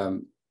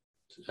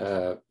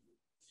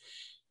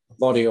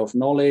body of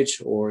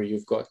knowledge, or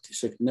you've got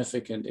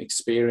significant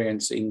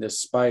experience in this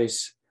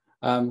space,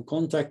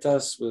 contact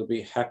us. We'll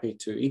be happy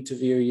to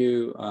interview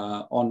you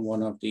on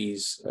one of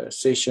these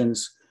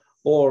sessions,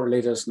 or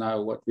let us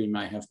know what we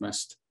may have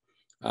missed.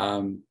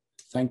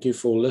 Thank you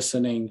for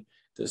listening.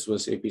 This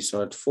was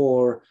episode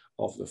 4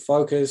 of The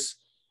Focus.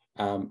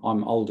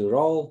 I'm Aldo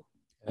Roll.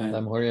 And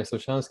I'm Jorge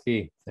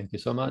Soshansky. Thank you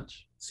so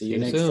much. See you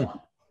next time.